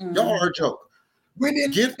 Y'all are a joke. We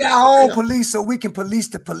need to get our own police so we can police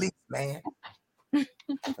the police, man.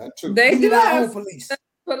 They do our have own police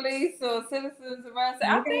or citizens around.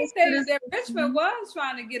 I think that Richmond was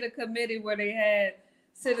trying to get a committee where they had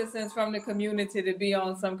citizens from the community to be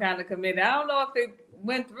on some kind of committee. I don't know if it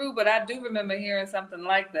went through, but I do remember hearing something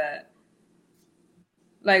like that.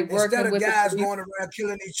 Like working instead of with guys going around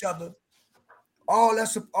killing each other, all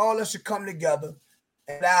that should come together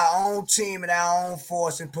and our own team and our own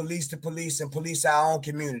force and police the police and police our own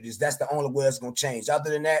communities. That's the only way it's gonna change.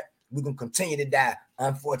 Other than that, we're gonna continue to die,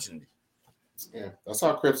 unfortunately. Yeah, that's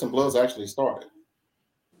how Crips and Bloods actually started.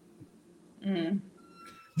 You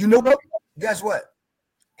know what? Guess what?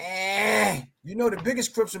 You know the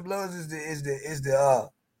biggest Crips and Bloods is the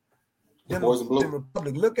Boys and Blue.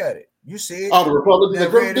 Republic. Look at it. You see it. Oh, the Republic, the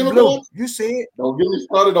red and blue. You see it. Don't get me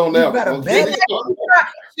started on that one.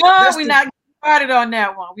 Sure, we're not getting started on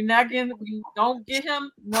that one. We don't get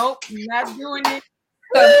him. Nope, we're not doing it.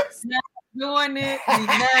 We're not doing it.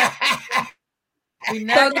 We So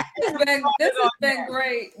never. this has been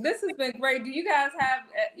great. This has been great. Do you guys have,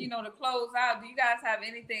 to close out? Do you guys have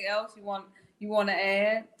anything else you want to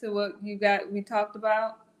add to what we talked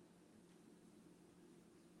about?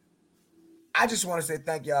 I just want to say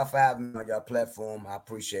thank y'all for having me on your platform. I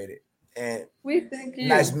appreciate it. And We thank you.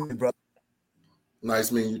 Nice meeting you, brother.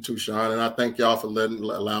 Nice meeting you too, Sean. And I thank y'all for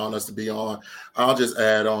allowing us to be on. I'll just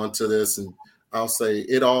add on to this, and I'll say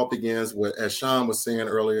it all begins with, as Sean was saying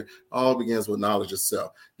earlier, all begins with knowledge of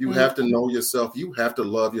self. You have to know yourself. You have to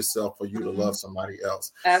love yourself for you to love somebody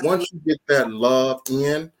else. Absolutely. Once you get that love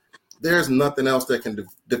in, there's nothing else that can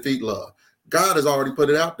defeat love. God has already put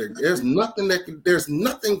it out there. There's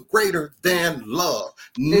nothing greater than love.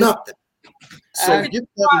 Nothing. So get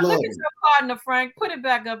that love. Look at your partner, Frank. Put it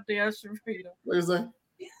back up there, Sharita. What is that?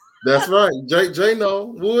 That's right. Jay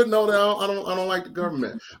would know that I don't like the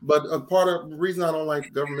government. But a part of the reason I don't like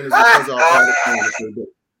the government is because of all the things that they do.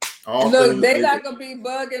 Look, they're not gonna be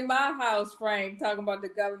bugging my house, Frank, talking about the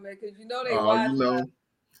government, because they watch.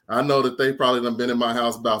 I know that they probably done been in my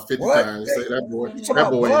house about 50 times. Say that boy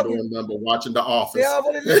ain't doing nothing but watching The Office.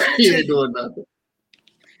 He ain't doing nothing.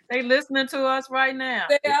 They listening to us right now.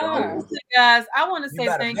 They are. Guys, I want to say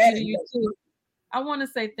thank you to you too. I want to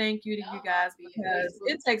say thank you to you guys because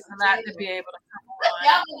it takes a lot to be able to come on.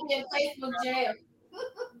 Y'all gonna be in Facebook jail.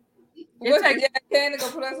 Candy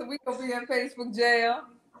gonna put us we gonna be in Facebook jail.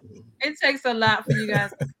 It takes a lot for you guys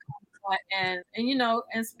to come on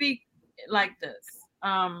and speak like this.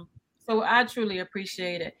 So I truly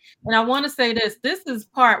appreciate it. And I want to say this is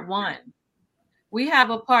part 1. We have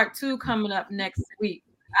a part 2 coming up next week.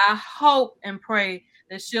 I hope and pray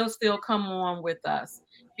that she'll still come on with us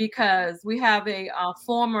because we have a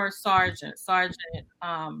former sergeant.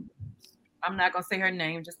 I'm not gonna say her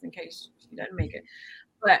name just in case she doesn't make it,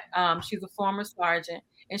 but she's a former sergeant,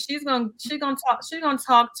 and she's gonna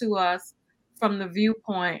talk to us from the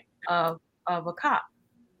viewpoint of a cop.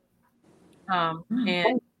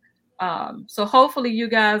 So hopefully you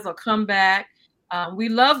guys will come back. We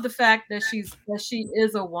love the fact that she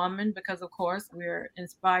is a woman because, of course, we're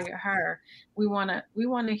inspired her. We want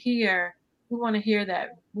to hear that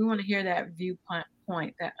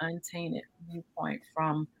viewpoint, that untainted viewpoint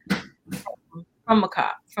from a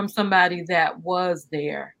cop, from somebody that was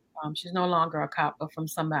there. She's no longer a cop, but from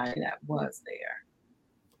somebody that was there.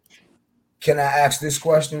 Can I ask this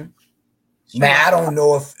question? Sure. Now I don't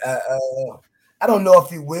know if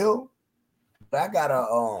he will, but I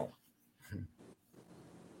gotta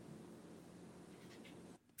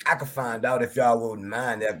I could find out if y'all wouldn't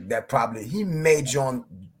mind that probably he may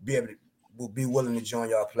will be willing to join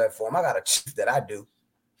y'all platform. I got a chief that I do,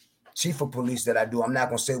 chief of police that I do. I'm not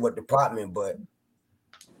gonna say what department, but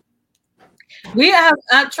we have.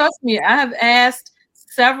 Trust me, I have asked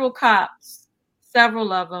several cops,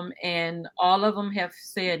 several of them, and all of them have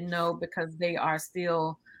said no because they are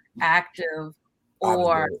still active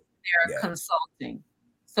or they're consulting.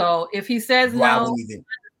 So if he says no, I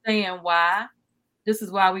understand why. This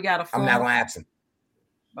is why we got a form. I'm not gonna ask him.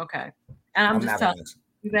 Okay. And I'm just telling you,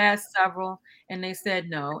 we've asked several and they said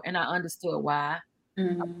no, and I understood why.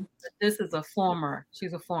 Mm-hmm. This is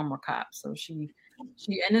she's a former cop. So she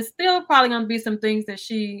and it's still probably gonna be some things that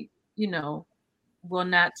she, will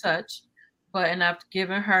not touch. And I've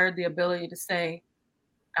given her the ability to say,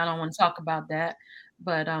 I don't want to talk about that.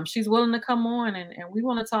 But she's willing to come on and we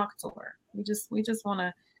want to talk to her. We just want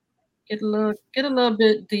to get a little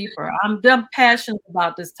bit deeper. I'm passionate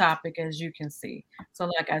about this topic, as you can see. So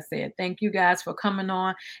like I said, thank you guys for coming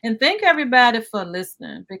on and thank everybody for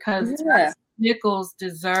listening because Nichols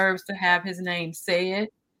deserves to have his name said.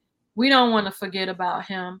 We don't want to forget about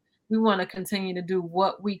him. We want to continue to do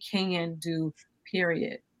what we can do,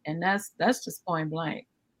 period. And that's just point blank.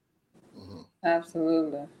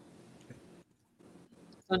 Absolutely.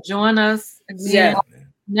 So join us again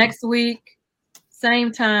next week,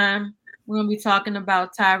 same time. We're going to be talking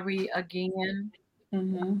about Tyre again.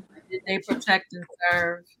 Mm-hmm. Did they protect and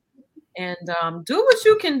serve? And do what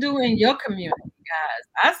you can do in your community,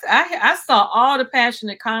 guys. I saw all the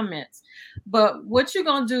passionate comments, but what you're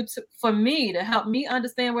going to do for me to help me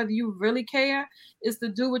understand whether you really care is to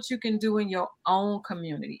do what you can do in your own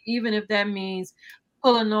community, even if that means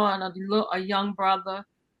pulling on a young brother,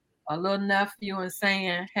 a little nephew, and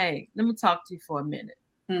saying, "Hey, let me talk to you for a minute."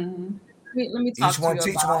 Mm-hmm. Let me talk to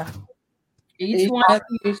you about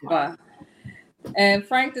each one. And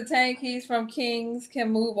Frank the Tank, he's from Kings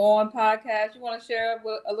Can Move On podcast. You want to share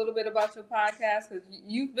a little bit about your podcast? Because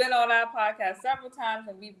you've been on our podcast several times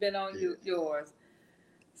and we've been on yours.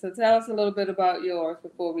 So tell us a little bit about yours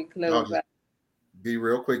before we close back. be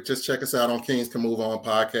real quick. Just check us out on Kings Can Move On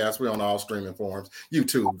podcast. We're on all streaming forums,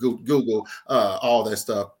 YouTube, Google, all that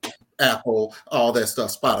stuff, Apple, all that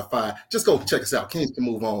stuff, Spotify. Just go check us out. Kings Can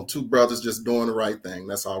Move On. Two brothers just doing the right thing.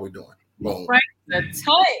 That's all we're doing. Boom. Frank the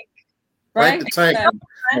Tank. Frank the Tank.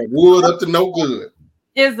 Wood up to no good.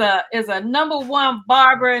 Is a #1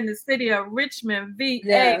 barber in the city of Richmond, VA,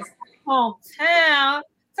 Yes. hometown.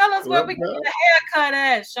 Tell us where we can get a haircut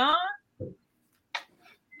at, Sean.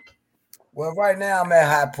 Well, right now I'm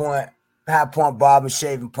at High Point Barber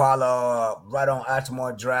Shaving Parlor, right on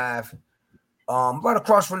Altamont Drive, right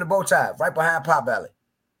across from the Bow Tie, right behind Pop Valley.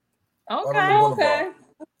 Okay. Okay.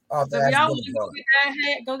 Off So the if y'all Ashland want to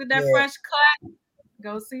Boulevard. go get that fresh cut,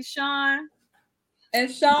 go see Sean. And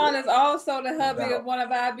Sean is also the hubby of one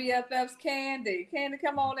of our BFFs, Candy. Candy,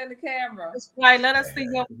 come on in the camera. That's right. Let us see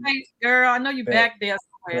your face, girl. I know you back there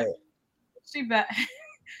somewhere. Right. She back.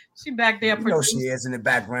 She back there. You know she is in the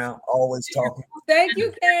background, always talking. Thank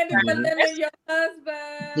you, Candy, for lending your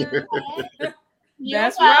husband.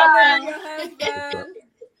 That's For right. lending your husband.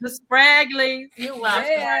 The Spraggleys. You're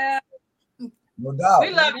welcome. Yeah. No doubt. We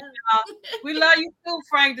love you, y'all. We love you too,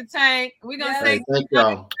 Frank the Tank. We're gonna Yes. say Thank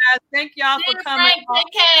y'all. thank y'all for coming. Frank,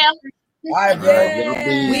 take care. All right, bro.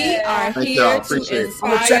 Yeah. We are Thank y'all. here to Appreciate it.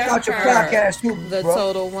 inspire I'm gonna check out your her, podcast too, the bro.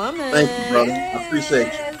 total woman. Thank you, brother. I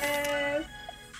appreciate you.